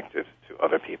connected to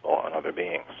other people and other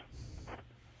beings.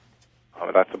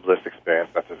 That's a bliss experience.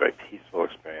 That's a very peaceful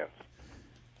experience,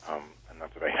 and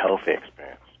that's a very healthy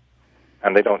experience.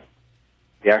 And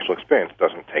the actual experience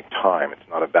doesn't take time. It's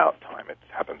not about time. It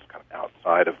happens kind of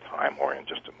outside of time or in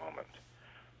just a moment.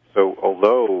 So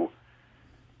although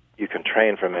you can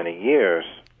train for many years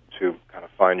to kind of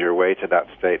find your way to that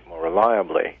state more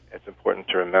reliably, it's important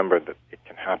to remember that it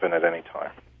can happen at any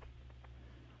time.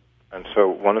 And so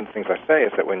one of the things I say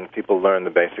is that when people learn the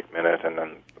basic minute and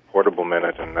then the portable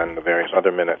minute and then the various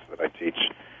other minutes that I teach,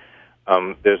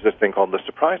 there's this thing called the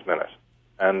surprise minute.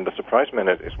 And the surprise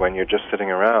minute is when you're just sitting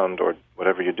around or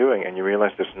whatever you're doing and you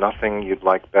realize there's nothing you'd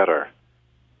like better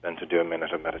than to do a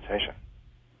minute of meditation.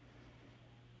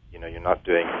 You're not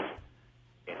doing it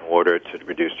in order to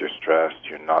reduce your stress.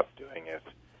 You're not doing it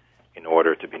in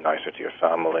order to be nicer to your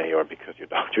family or because your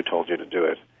doctor told you to do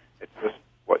it. It's just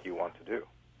what you want to do.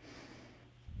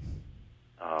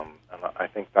 And I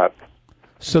think that's...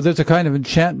 So there's a kind of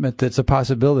enchantment that's a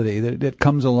possibility that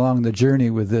comes along the journey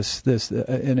with this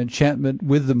an enchantment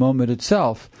with the moment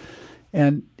itself.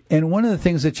 And one of the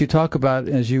things that you talk about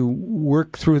as you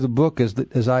work through the book is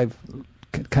that, as I've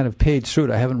kind of paged through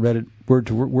it, I haven't read it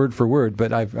word for word,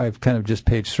 but I've kind of just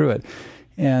paged through it.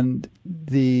 And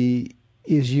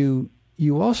you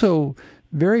also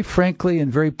very frankly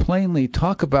and very plainly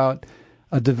talk about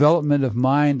a development of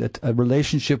mind, a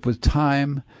relationship with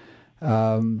time,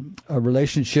 a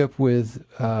relationship with,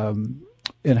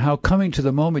 and how coming to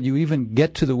the moment, you even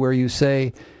get to where you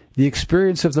say the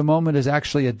experience of the moment is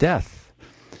actually a death.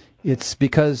 It's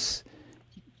because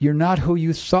you're not who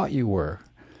you thought you were.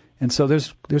 And so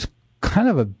there's kind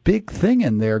of a big thing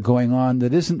in there going on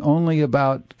that isn't only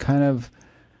about kind of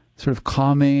sort of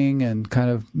calming and kind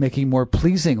of making more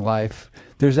pleasing life.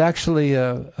 There's actually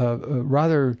a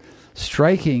rather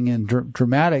striking and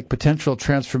dramatic potential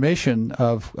transformation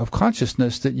of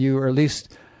consciousness that you are at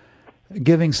least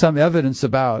giving some evidence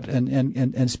about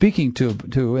and speaking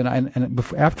to. And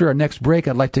after our next break,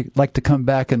 I'd like to come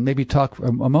back and maybe talk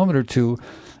a moment or two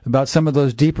about some of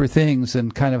those deeper things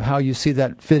and kind of how you see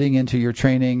that fitting into your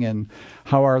training and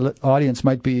how our audience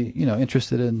might be,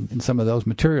 interested in some of those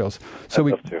materials. So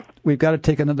we've got to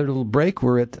take another little break.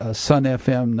 We're at Sun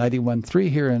FM 91.3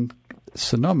 here in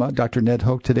Sonoma. Dr. Ned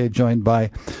Hoke today, joined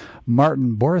by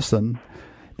Martin Boroson,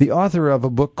 the author of a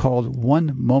book called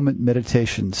One Moment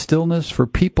Meditation, Stillness for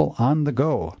People on the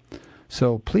Go.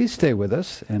 So please stay with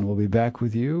us, and we'll be back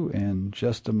with you in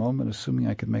just a moment, assuming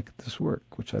I can make this work,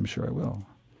 which I'm sure I will.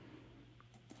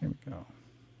 Here we go.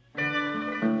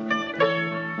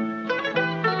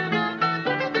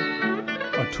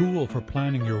 A tool for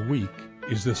planning your week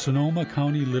is the Sonoma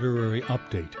County Literary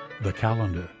Update, the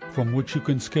calendar, from which you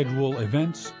can schedule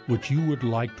events which you would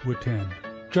like to attend.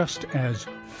 Just as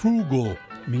frugal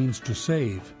means to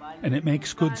save, and it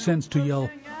makes good sense to yell,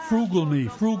 frugal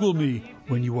me,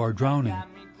 when you are drowning,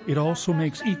 it also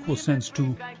makes equal sense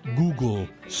to Google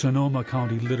Sonoma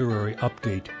County Literary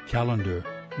Update calendar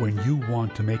when you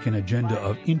want to make an agenda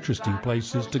of interesting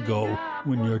places to go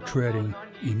when you're treading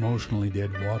emotionally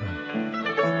dead water.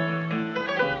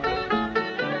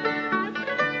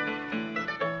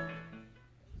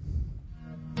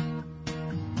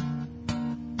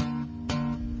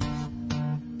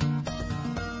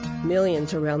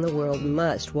 Millions around the world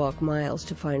must walk miles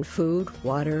to find food,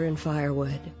 water, and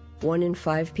firewood. 1 in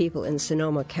 5 people in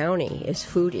Sonoma County is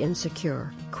food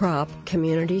insecure. CROP,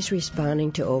 Communities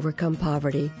Responding to Overcome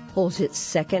Poverty, holds its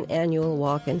second annual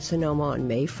walk in Sonoma on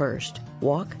May 1st.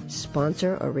 Walk,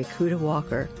 sponsor, or recruit a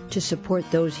walker to support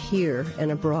those here and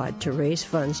abroad to raise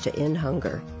funds to end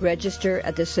hunger. Register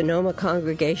at the Sonoma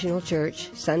Congregational Church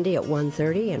Sunday at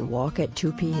 1:30 and walk at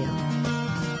 2 p.m.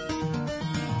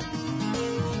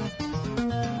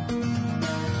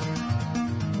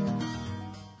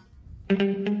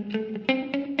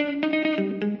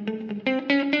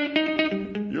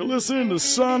 Listening to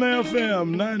Sun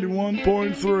FM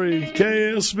 91.3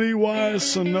 KSVY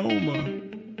Sonoma.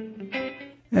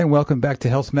 And welcome back to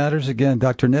Health Matters. Again,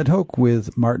 Dr. Ned Hoke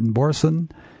with Martin Boroson.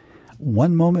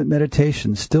 1 moment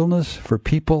meditation, stillness for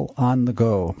people on the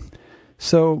go.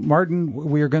 So, Martin,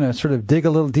 we are going to sort of dig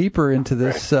a little deeper into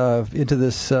this,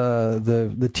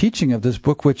 the teaching of this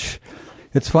book. Which,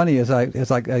 it's funny as I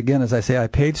say, I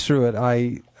paged through it.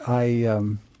 I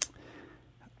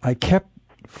kept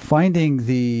finding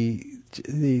the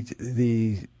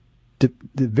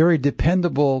very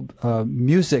dependable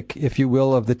music, if you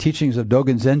will, of the teachings of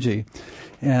Dogen Zenji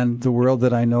and the world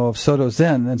that I know of Soto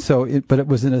Zen, and so but it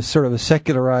was in a sort of a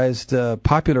secularized,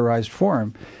 popularized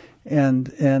form, and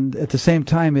at the same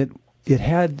time it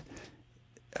had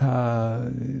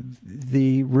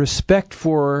the respect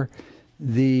for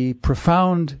the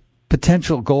profound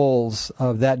potential goals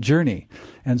of that journey.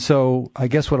 And so I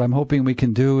guess what I'm hoping we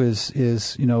can do is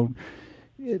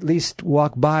at least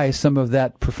walk by some of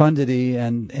that profundity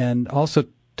and also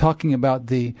talking about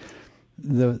the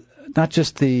not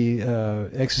just the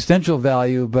existential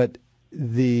value, but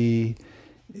the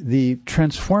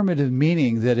transformative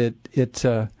meaning that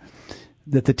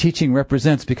that the teaching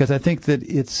represents, because I think that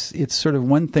it's sort of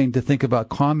one thing to think about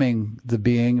calming the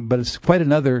being, but it's quite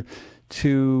another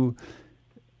to,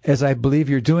 as I believe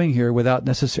you're doing here, without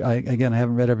necessarily, again, I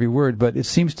haven't read every word, but it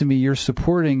seems to me you're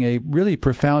supporting a really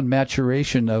profound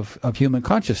maturation of human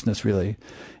consciousness, really.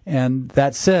 And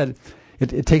that said,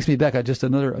 it takes me back, just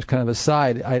another kind of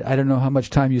aside, I don't know how much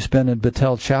time you spend in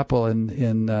Battelle Chapel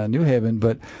in New Haven,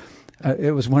 but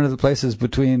it was one of the places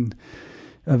between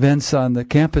events on the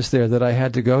campus there that I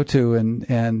had to go to,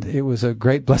 and it was a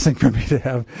great blessing for me to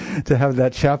have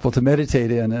that chapel to meditate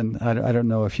in. And I don't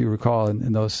know if you recall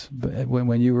in those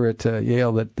when you were at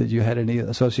Yale that you had any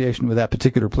association with that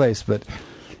particular place, but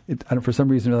for some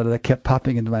reason or other that kept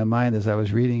popping into my mind as I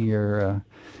was reading your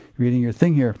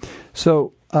thing here.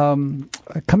 So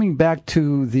coming back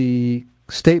to the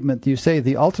statement, you say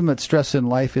the ultimate stress in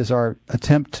life is our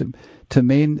attempt to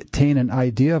maintain an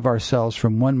idea of ourselves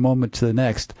from one moment to the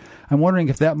next. I'm wondering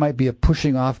if that might be a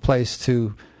pushing off place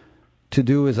to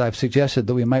do, as I've suggested,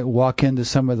 that we might walk into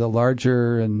some of the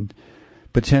larger and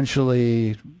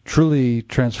potentially truly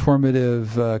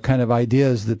transformative kind of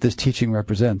ideas that this teaching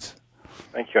represents.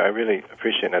 Thank you. I really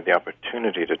appreciate the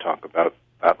opportunity to talk about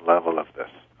that level of this,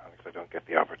 because I don't get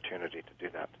the opportunity to do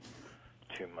that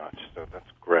too much, so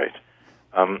that's great.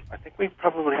 I think we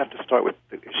probably have to start with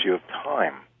the issue of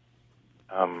time.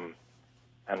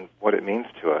 And what it means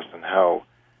to us, and how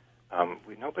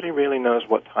nobody really knows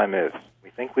what time is. We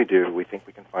think we do. We think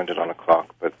we can find it on a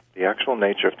clock, but the actual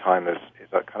nature of time is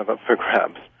kind of up for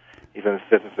grabs. Even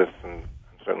physicists and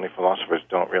certainly philosophers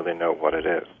don't really know what it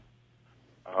is.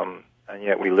 And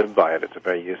yet we live by it. It's a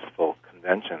very useful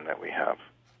convention that we have.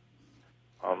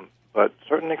 But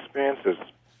certain experiences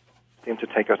seem to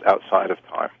take us outside of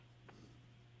time.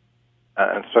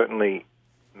 And certainly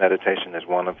meditation is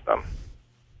one of them.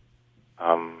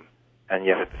 And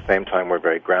yet at the same time we're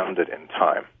very grounded in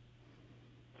time.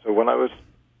 So when I was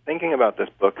thinking about this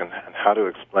book and how to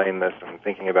explain this, and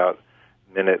thinking about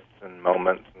minutes and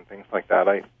moments and things like that,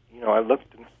 I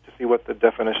looked to see what the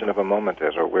definition of a moment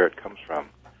is, or where it comes from.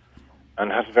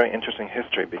 And it has a very interesting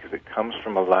history, because it comes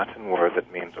from a Latin word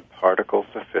that means a particle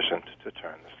sufficient to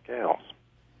turn the scales.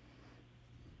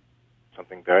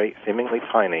 Something very seemingly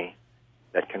tiny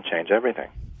that can change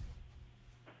everything.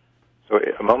 So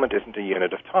a moment isn't a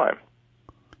unit of time.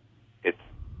 It's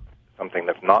something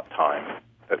that's not time,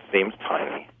 that seems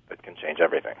tiny, that can change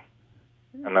everything.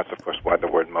 And that's, of course, why the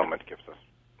word moment gives us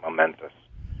momentous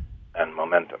and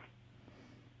momentum.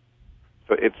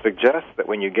 So it suggests that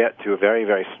when you get to a very,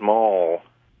 very small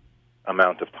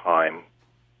amount of time,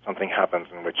 something happens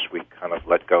in which we kind of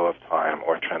let go of time,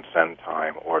 or transcend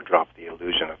time, or drop the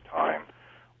illusion of time,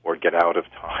 or get out of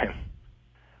time.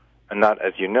 And that,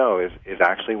 as you know, is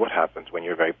actually what happens when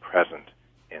you're very present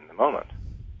in the moment.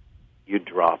 You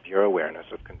drop your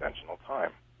awareness of conventional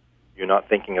time. You're not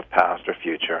thinking of past or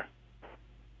future.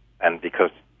 And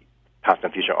because past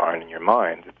and future aren't in your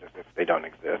mind. It's as if they don't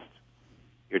exist.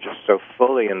 You're just so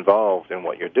fully involved in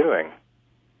what you're doing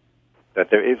that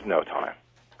there is no time.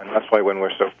 And that's why when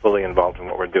we're so fully involved in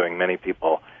what we're doing, many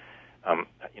people,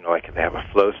 like they have a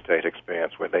flow state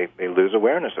experience where they lose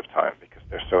awareness of time because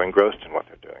they're so engrossed in what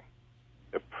they're doing.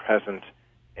 They're present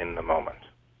in the moment.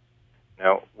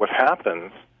 Now, what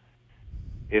happens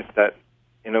is that,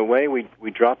 in a way,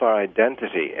 we drop our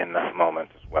identity in that moment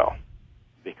as well,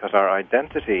 because our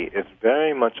identity is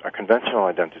very much, our conventional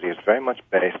identity is very much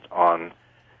based on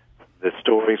the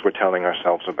stories we're telling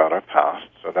ourselves about our past.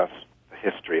 So that's the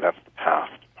history, that's the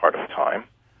past part of time,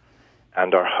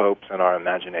 and our hopes and our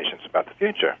imaginations about the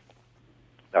future.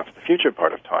 That's the future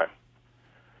part of time.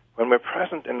 When we're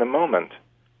present in the moment,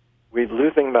 we're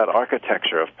losing that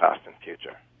architecture of past and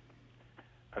future.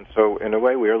 And so, in a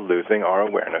way, we are losing our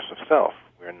awareness of self.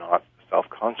 We're not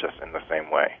self-conscious in the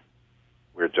same way.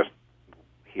 We're just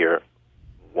here,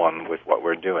 one with what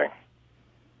we're doing.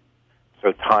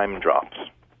 So time drops.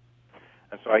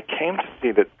 And so I came to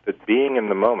see that being in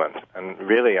the moment, and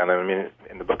really, and I mean,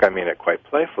 in the book I mean it quite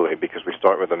playfully, because we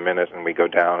start with a minute and we go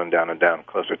down and down and down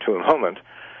closer to a moment.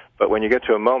 But when you get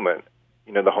to a moment,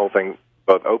 the whole thing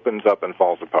both opens up and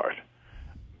falls apart,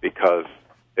 because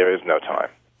there is no time.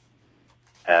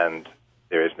 And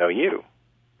there is no you,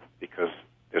 because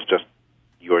there's just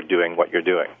you're doing what you're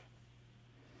doing.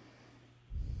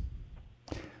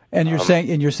 And you're saying,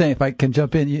 if I can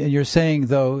jump in, and you're saying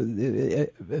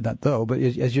not though, but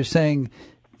as you're saying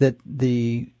that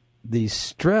the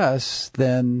stress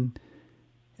then,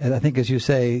 and I think as you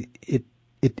say, it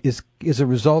is a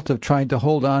result of trying to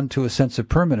hold on to a sense of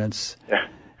permanence. Yeah.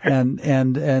 and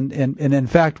in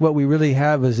fact, what we really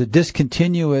have is a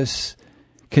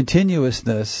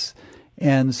continuousness,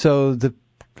 and so the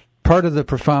part of the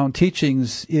profound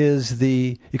teachings is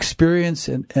the experience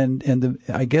and the,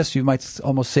 I guess you might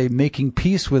almost say, making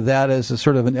peace with that as a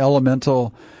sort of an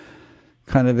elemental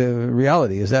kind of a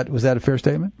reality. Was that a fair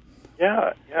statement?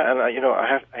 Yeah, and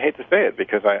I hate to say it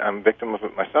because I'm a victim of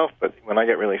it myself, but when I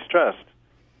get really stressed,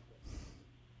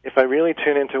 if I really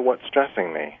tune into what's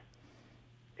stressing me,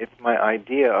 it's my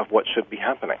idea of what should be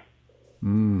happening.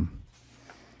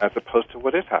 As opposed to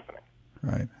what is happening.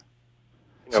 Right.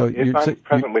 If I'm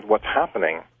present with what's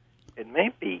happening, it may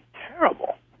be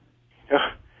terrible.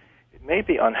 It may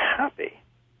be unhappy.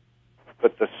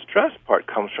 But the stress part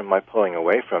comes from my pulling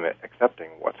away from it, accepting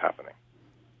what's happening.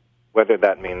 Whether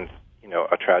that means,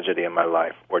 a tragedy in my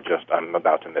life or just I'm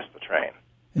about to miss the train.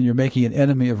 And you're making an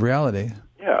enemy of reality.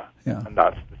 Yeah. And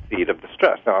that's the seed of the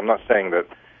stress. Now, I'm not saying that,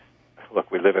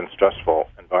 look, we live in stressful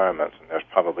environments, and there's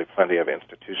probably plenty of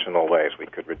institutional ways we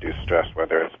could reduce stress,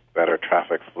 whether it's better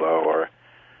traffic flow or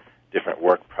different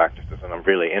work practices. And I'm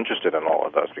really interested in all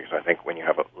of those because I think when you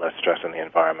have less stress in the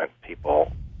environment,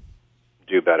 people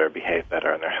do better, behave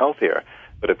better, and they're healthier.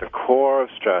 But at the core of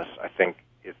stress, I think,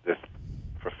 is this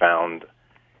profound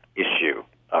issue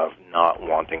of not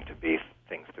wanting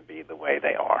things to be the way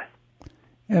they are.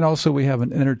 And also we have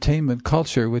an entertainment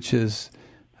culture which is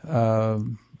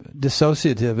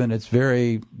dissociative, and it's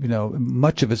very,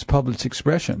 much of its public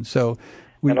expression. So,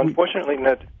 and unfortunately,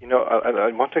 Ned,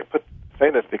 I want to say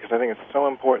this because I think it's so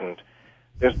important.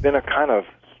 There's been a kind of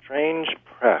strange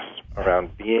press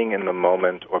around being in the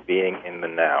moment or being in the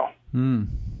now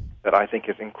that I think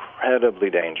is incredibly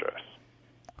dangerous.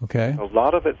 Okay. A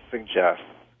lot of it suggests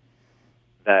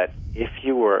that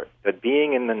that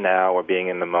being in the now or being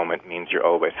in the moment means you're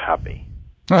always happy.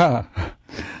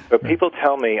 So people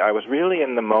tell me I was really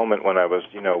in the moment when I was,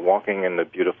 walking in the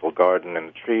beautiful garden and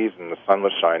the trees and the sun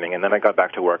was shining, and then I got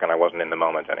back to work and I wasn't in the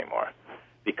moment anymore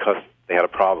because they had a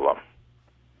problem.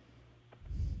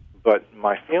 But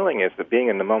my feeling is that being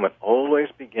in the moment always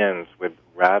begins with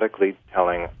radically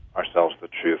telling ourselves the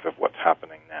truth of what's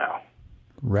happening now.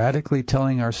 Radically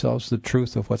telling ourselves the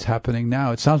truth of what's happening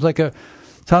now. It sounds like a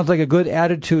good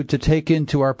attitude to take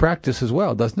into our practice as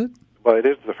well, doesn't it? Well, it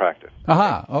is the practice.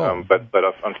 Aha. Oh. But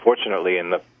unfortunately, in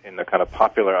the kind of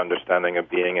popular understanding of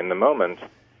being in the moment,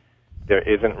 there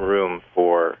isn't room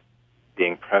for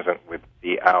being present with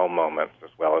the ow moments as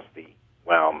well as the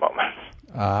wow moments.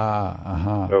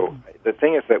 So the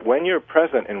thing is that when you're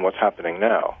present in what's happening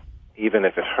now, even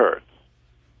if it hurts,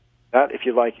 that, if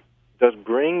you like, does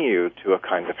bring you to a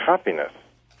kind of happiness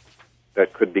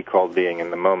that could be called being in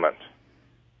the moment.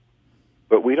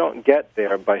 But we don't get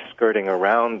there by skirting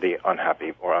around the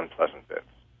unhappy or unpleasant bits.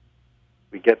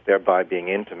 We get there by being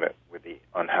intimate with the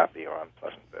unhappy or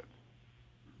unpleasant bits.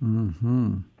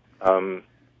 Mm-hmm.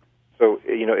 So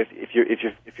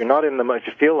if you're not in the, if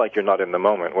you feel like you're not in the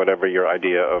moment, whatever your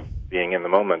idea of being in the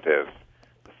moment is,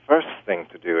 the first thing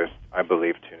to do is, I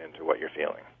believe, tune into what you're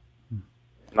feeling.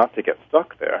 not to get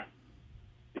stuck there,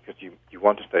 because you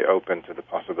want to stay open to the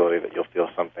possibility that you'll feel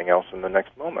something else in the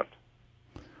next moment.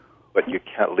 But you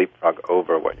can't leapfrog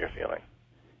over what you're feeling.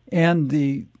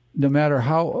 And no matter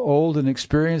how old and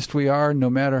experienced we are, no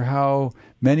matter how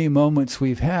many moments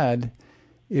we've had,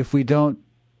 if we don't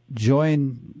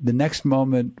join the next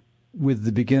moment with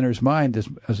the beginner's mind, as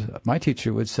my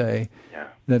teacher would say,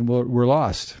 then we're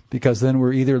lost, because then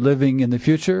we're either living in the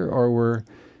future or we're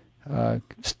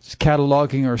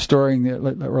cataloging or storing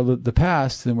the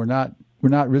past, and we're not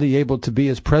really able to be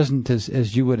as present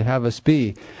as you would have us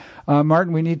be.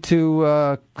 Martin, we need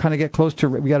to kind of get close to.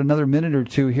 We got another minute or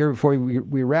two here before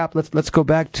we wrap. Let's go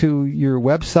back to your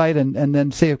website and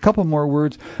then say a couple more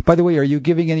words. By the way, are you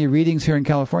giving any readings here in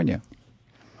California?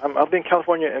 I'll be in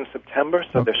California in September,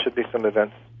 so there should be some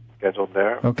events scheduled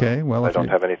there. Okay, well, I don't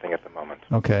have anything at the moment.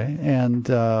 Okay, and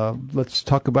let's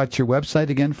talk about your website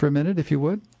again for a minute, if you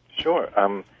would. Sure.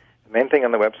 The main thing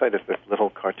on the website is this little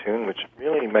cartoon, which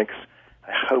really makes,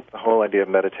 I hope, the whole idea of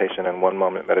meditation and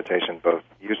one-moment meditation both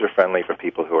user-friendly for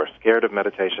people who are scared of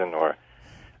meditation or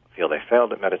feel they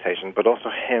failed at meditation, but also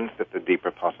hints at the deeper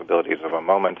possibilities of a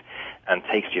moment and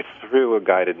takes you through a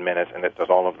guided minute, and it does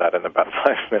all of that in about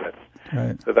 5 minutes.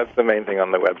 Right. So that's the main thing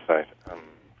on the website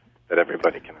that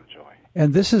everybody can enjoy.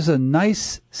 And this is a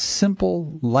nice,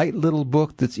 simple, light little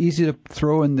book that's easy to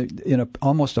throw in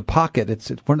almost a pocket. It's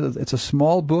a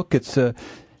small book. It's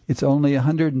only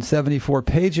 174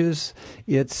 pages.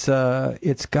 It's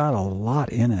got a lot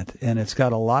in it, and it's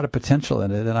got a lot of potential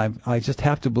in it. And I just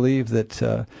have to believe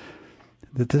that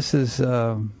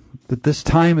this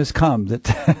time has come, that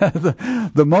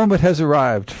the moment has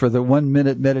arrived for the 1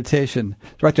 minute meditation.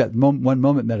 Right, that 1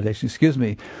 moment meditation. Excuse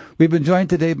me. We've been joined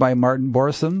today by Martin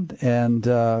Boroson, and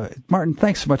Martin,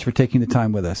 thanks so much for taking the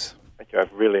time with us. Thank you.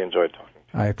 I've really enjoyed talking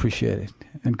to you. I appreciate it,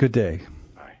 and good day.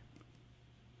 Bye.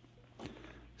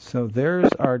 So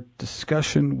there's our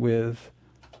discussion with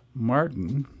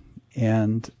Martin,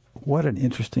 and what an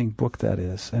interesting book that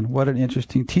is, and what an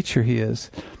interesting teacher he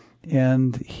is.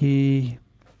 And he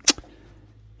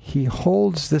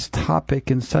holds this topic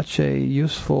in such a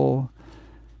useful,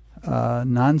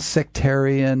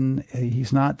 non-sectarian.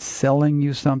 He's not selling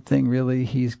you something, really.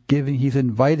 He's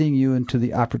inviting you into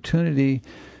the opportunity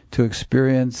to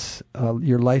experience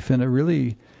your life in a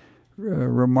really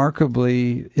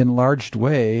remarkably enlarged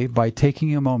way by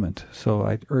taking a moment. So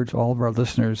I urge all of our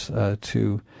listeners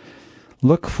to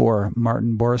look for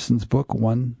Martin Boroson's book,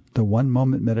 The 1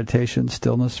 Moment Meditation,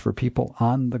 Stillness for People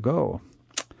on the Go.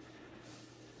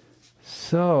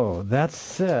 So that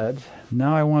said,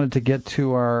 now I wanted to get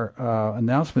to our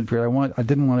announcement period. I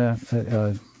didn't want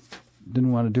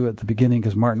to do it at the beginning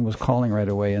because Martin was calling right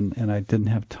away, and I didn't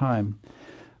have time.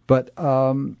 But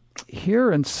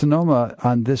here in Sonoma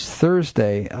on this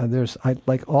Thursday, I'd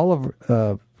like all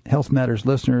of Health Matters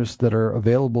listeners that are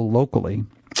available locally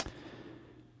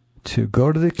to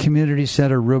go to the Community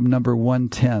Center, room number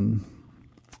 110,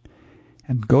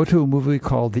 and go to a movie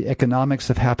called The Economics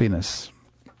of Happiness.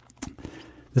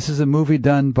 This is a movie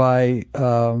done by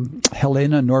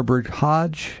Helena Norbert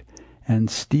Hodge and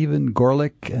Stephen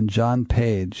Gorlick and John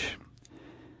Page.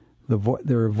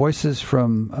 There are voices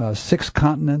from 6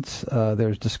 continents.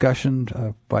 There's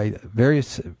discussion by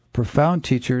various profound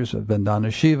teachers of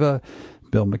Vandana Shiva,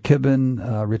 Bill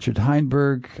McKibben, Richard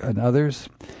Heinberg, and others.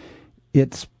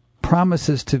 It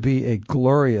promises to be a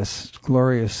glorious,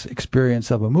 glorious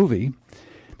experience of a movie.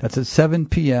 That's at 7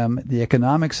 p.m. The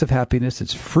Economics of Happiness.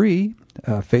 It's free.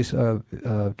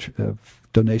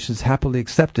 Donations happily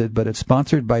accepted, but it's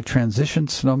sponsored by Transition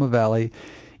Sonoma Valley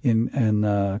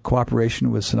in cooperation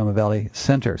with Sonoma Valley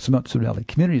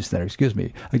Community Center. Excuse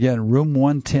me. Again, room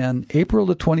 110, April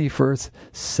the 21st,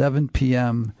 7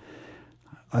 p.m.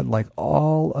 I'd like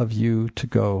all of you to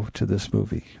go to this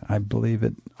movie. I believe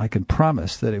it. I can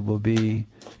promise that it will be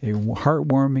a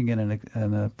heartwarming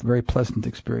and a very pleasant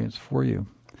experience for you.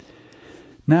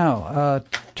 Now,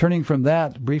 turning from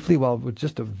that briefly, with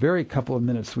just a very couple of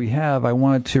minutes we have, I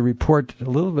wanted to report a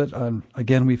little bit on,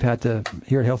 again,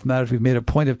 here at Health Matters, we've made a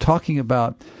point of talking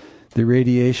about the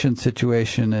radiation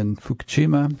situation in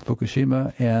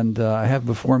Fukushima, and I have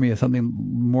before me something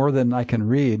more than I can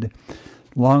read,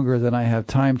 longer than I have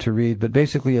time to read, but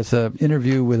basically it's an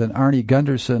interview with an Arnie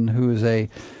Gunderson, who is a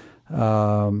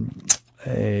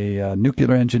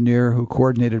nuclear engineer who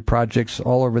coordinated projects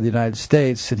all over the United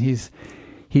States, and he's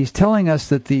telling us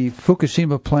that the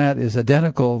Fukushima plant is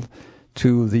identical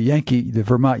to the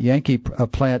Vermont Yankee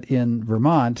plant in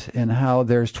Vermont, and how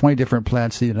there's 20 different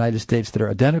plants in the United States that are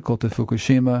identical to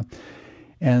Fukushima,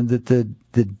 and that the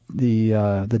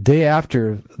day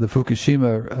after the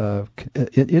Fukushima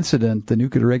incident, the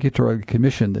Nuclear Regulatory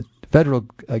Commission, the federal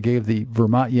gave the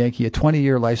Vermont Yankee a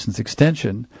 20-year license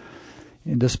extension,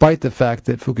 and despite the fact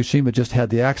that Fukushima just had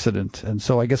the accident. And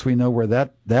so I guess we know where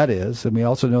that is. And we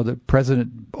also know that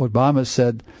President Obama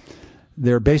said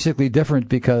they're basically different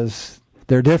because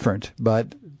they're different,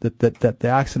 but that the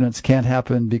accidents can't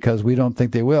happen because we don't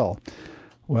think they will.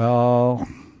 Well,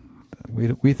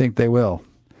 we think they will.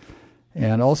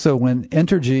 And also, when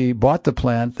Entergy bought the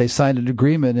plant, they signed an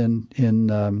agreement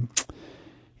in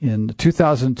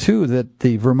 2002 that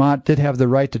the Vermont did have the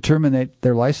right to terminate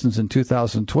their license in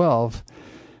 2012,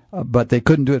 but they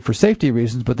couldn't do it for safety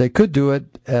reasons. But they could do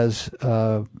it as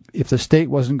if the state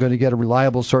wasn't going to get a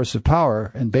reliable source of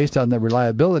power. And based on the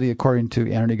reliability, according to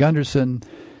Anthony Gunderson,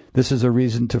 this is a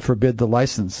reason to forbid the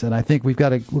license. And I think we're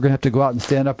going to have to go out and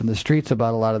stand up in the streets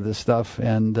about a lot of this stuff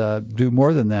and do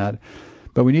more than that.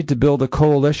 But we need to build a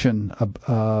coalition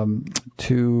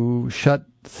to shut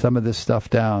some of this stuff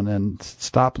down and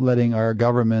stop letting our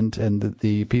government and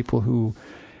the people who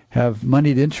have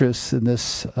moneyed interests in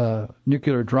this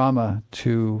nuclear drama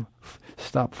to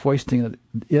stop foisting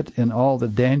it and all the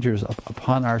dangers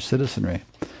upon our citizenry.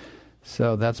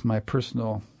 So that's my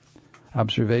personal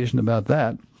observation about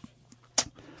that.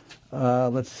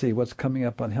 Let's see what's coming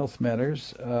up on Health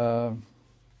Matters.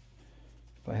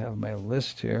 If I have my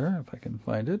list here, if I can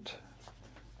find it.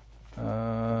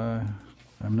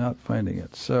 I'm not finding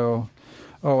it. So,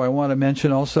 I want to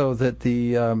mention also that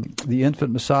the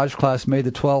infant massage class, May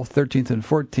the 12th, 13th, and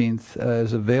 14th,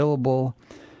 is available.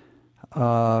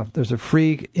 There's a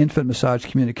free infant massage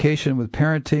communication with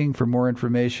parenting. For more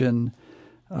information,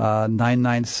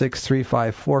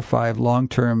 996-3545.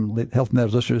 Long-term Health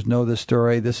Matters listeners know this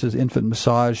story. This is infant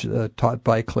massage taught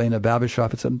by Kalena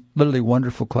Babishoff. It's a literally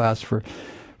wonderful class for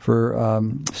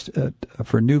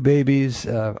new babies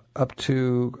up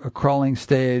to a crawling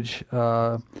stage.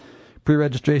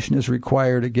 Pre-registration is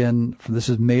required. Again, this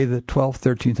is May the 12th,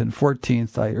 13th, and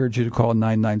 14th. I urge you to call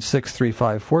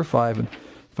 996-3545 and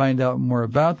find out more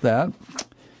about that.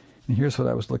 And here's what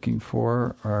I was looking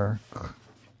for. Our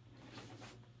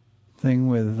thing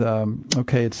with,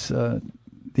 it's the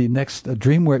next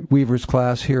Dreamweavers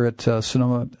class here at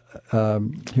Sonoma,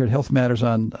 here at Health Matters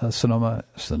on Sonoma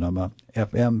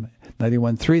FM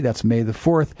 91.3. That's May the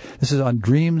 4th. This is on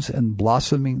dreams and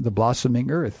the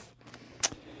blossoming earth.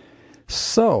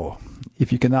 So,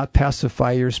 if you cannot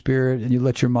pacify your spirit and you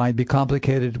let your mind be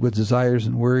complicated with desires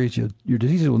and worries, your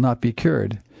diseases will not be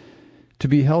cured. To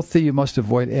be healthy, you must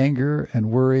avoid anger and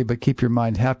worry, but keep your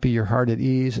mind happy, your heart at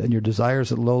ease, and your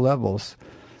desires at low levels.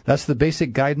 That's the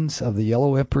basic guidance of the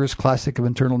Yellow Emperor's Classic of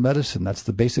Internal Medicine. That's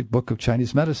the basic book of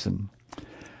Chinese medicine.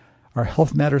 Our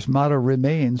Health Matters motto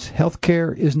remains,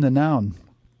 healthcare isn't a noun,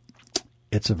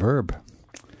 it's a verb.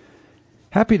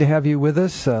 Happy to have you with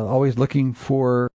us, always looking for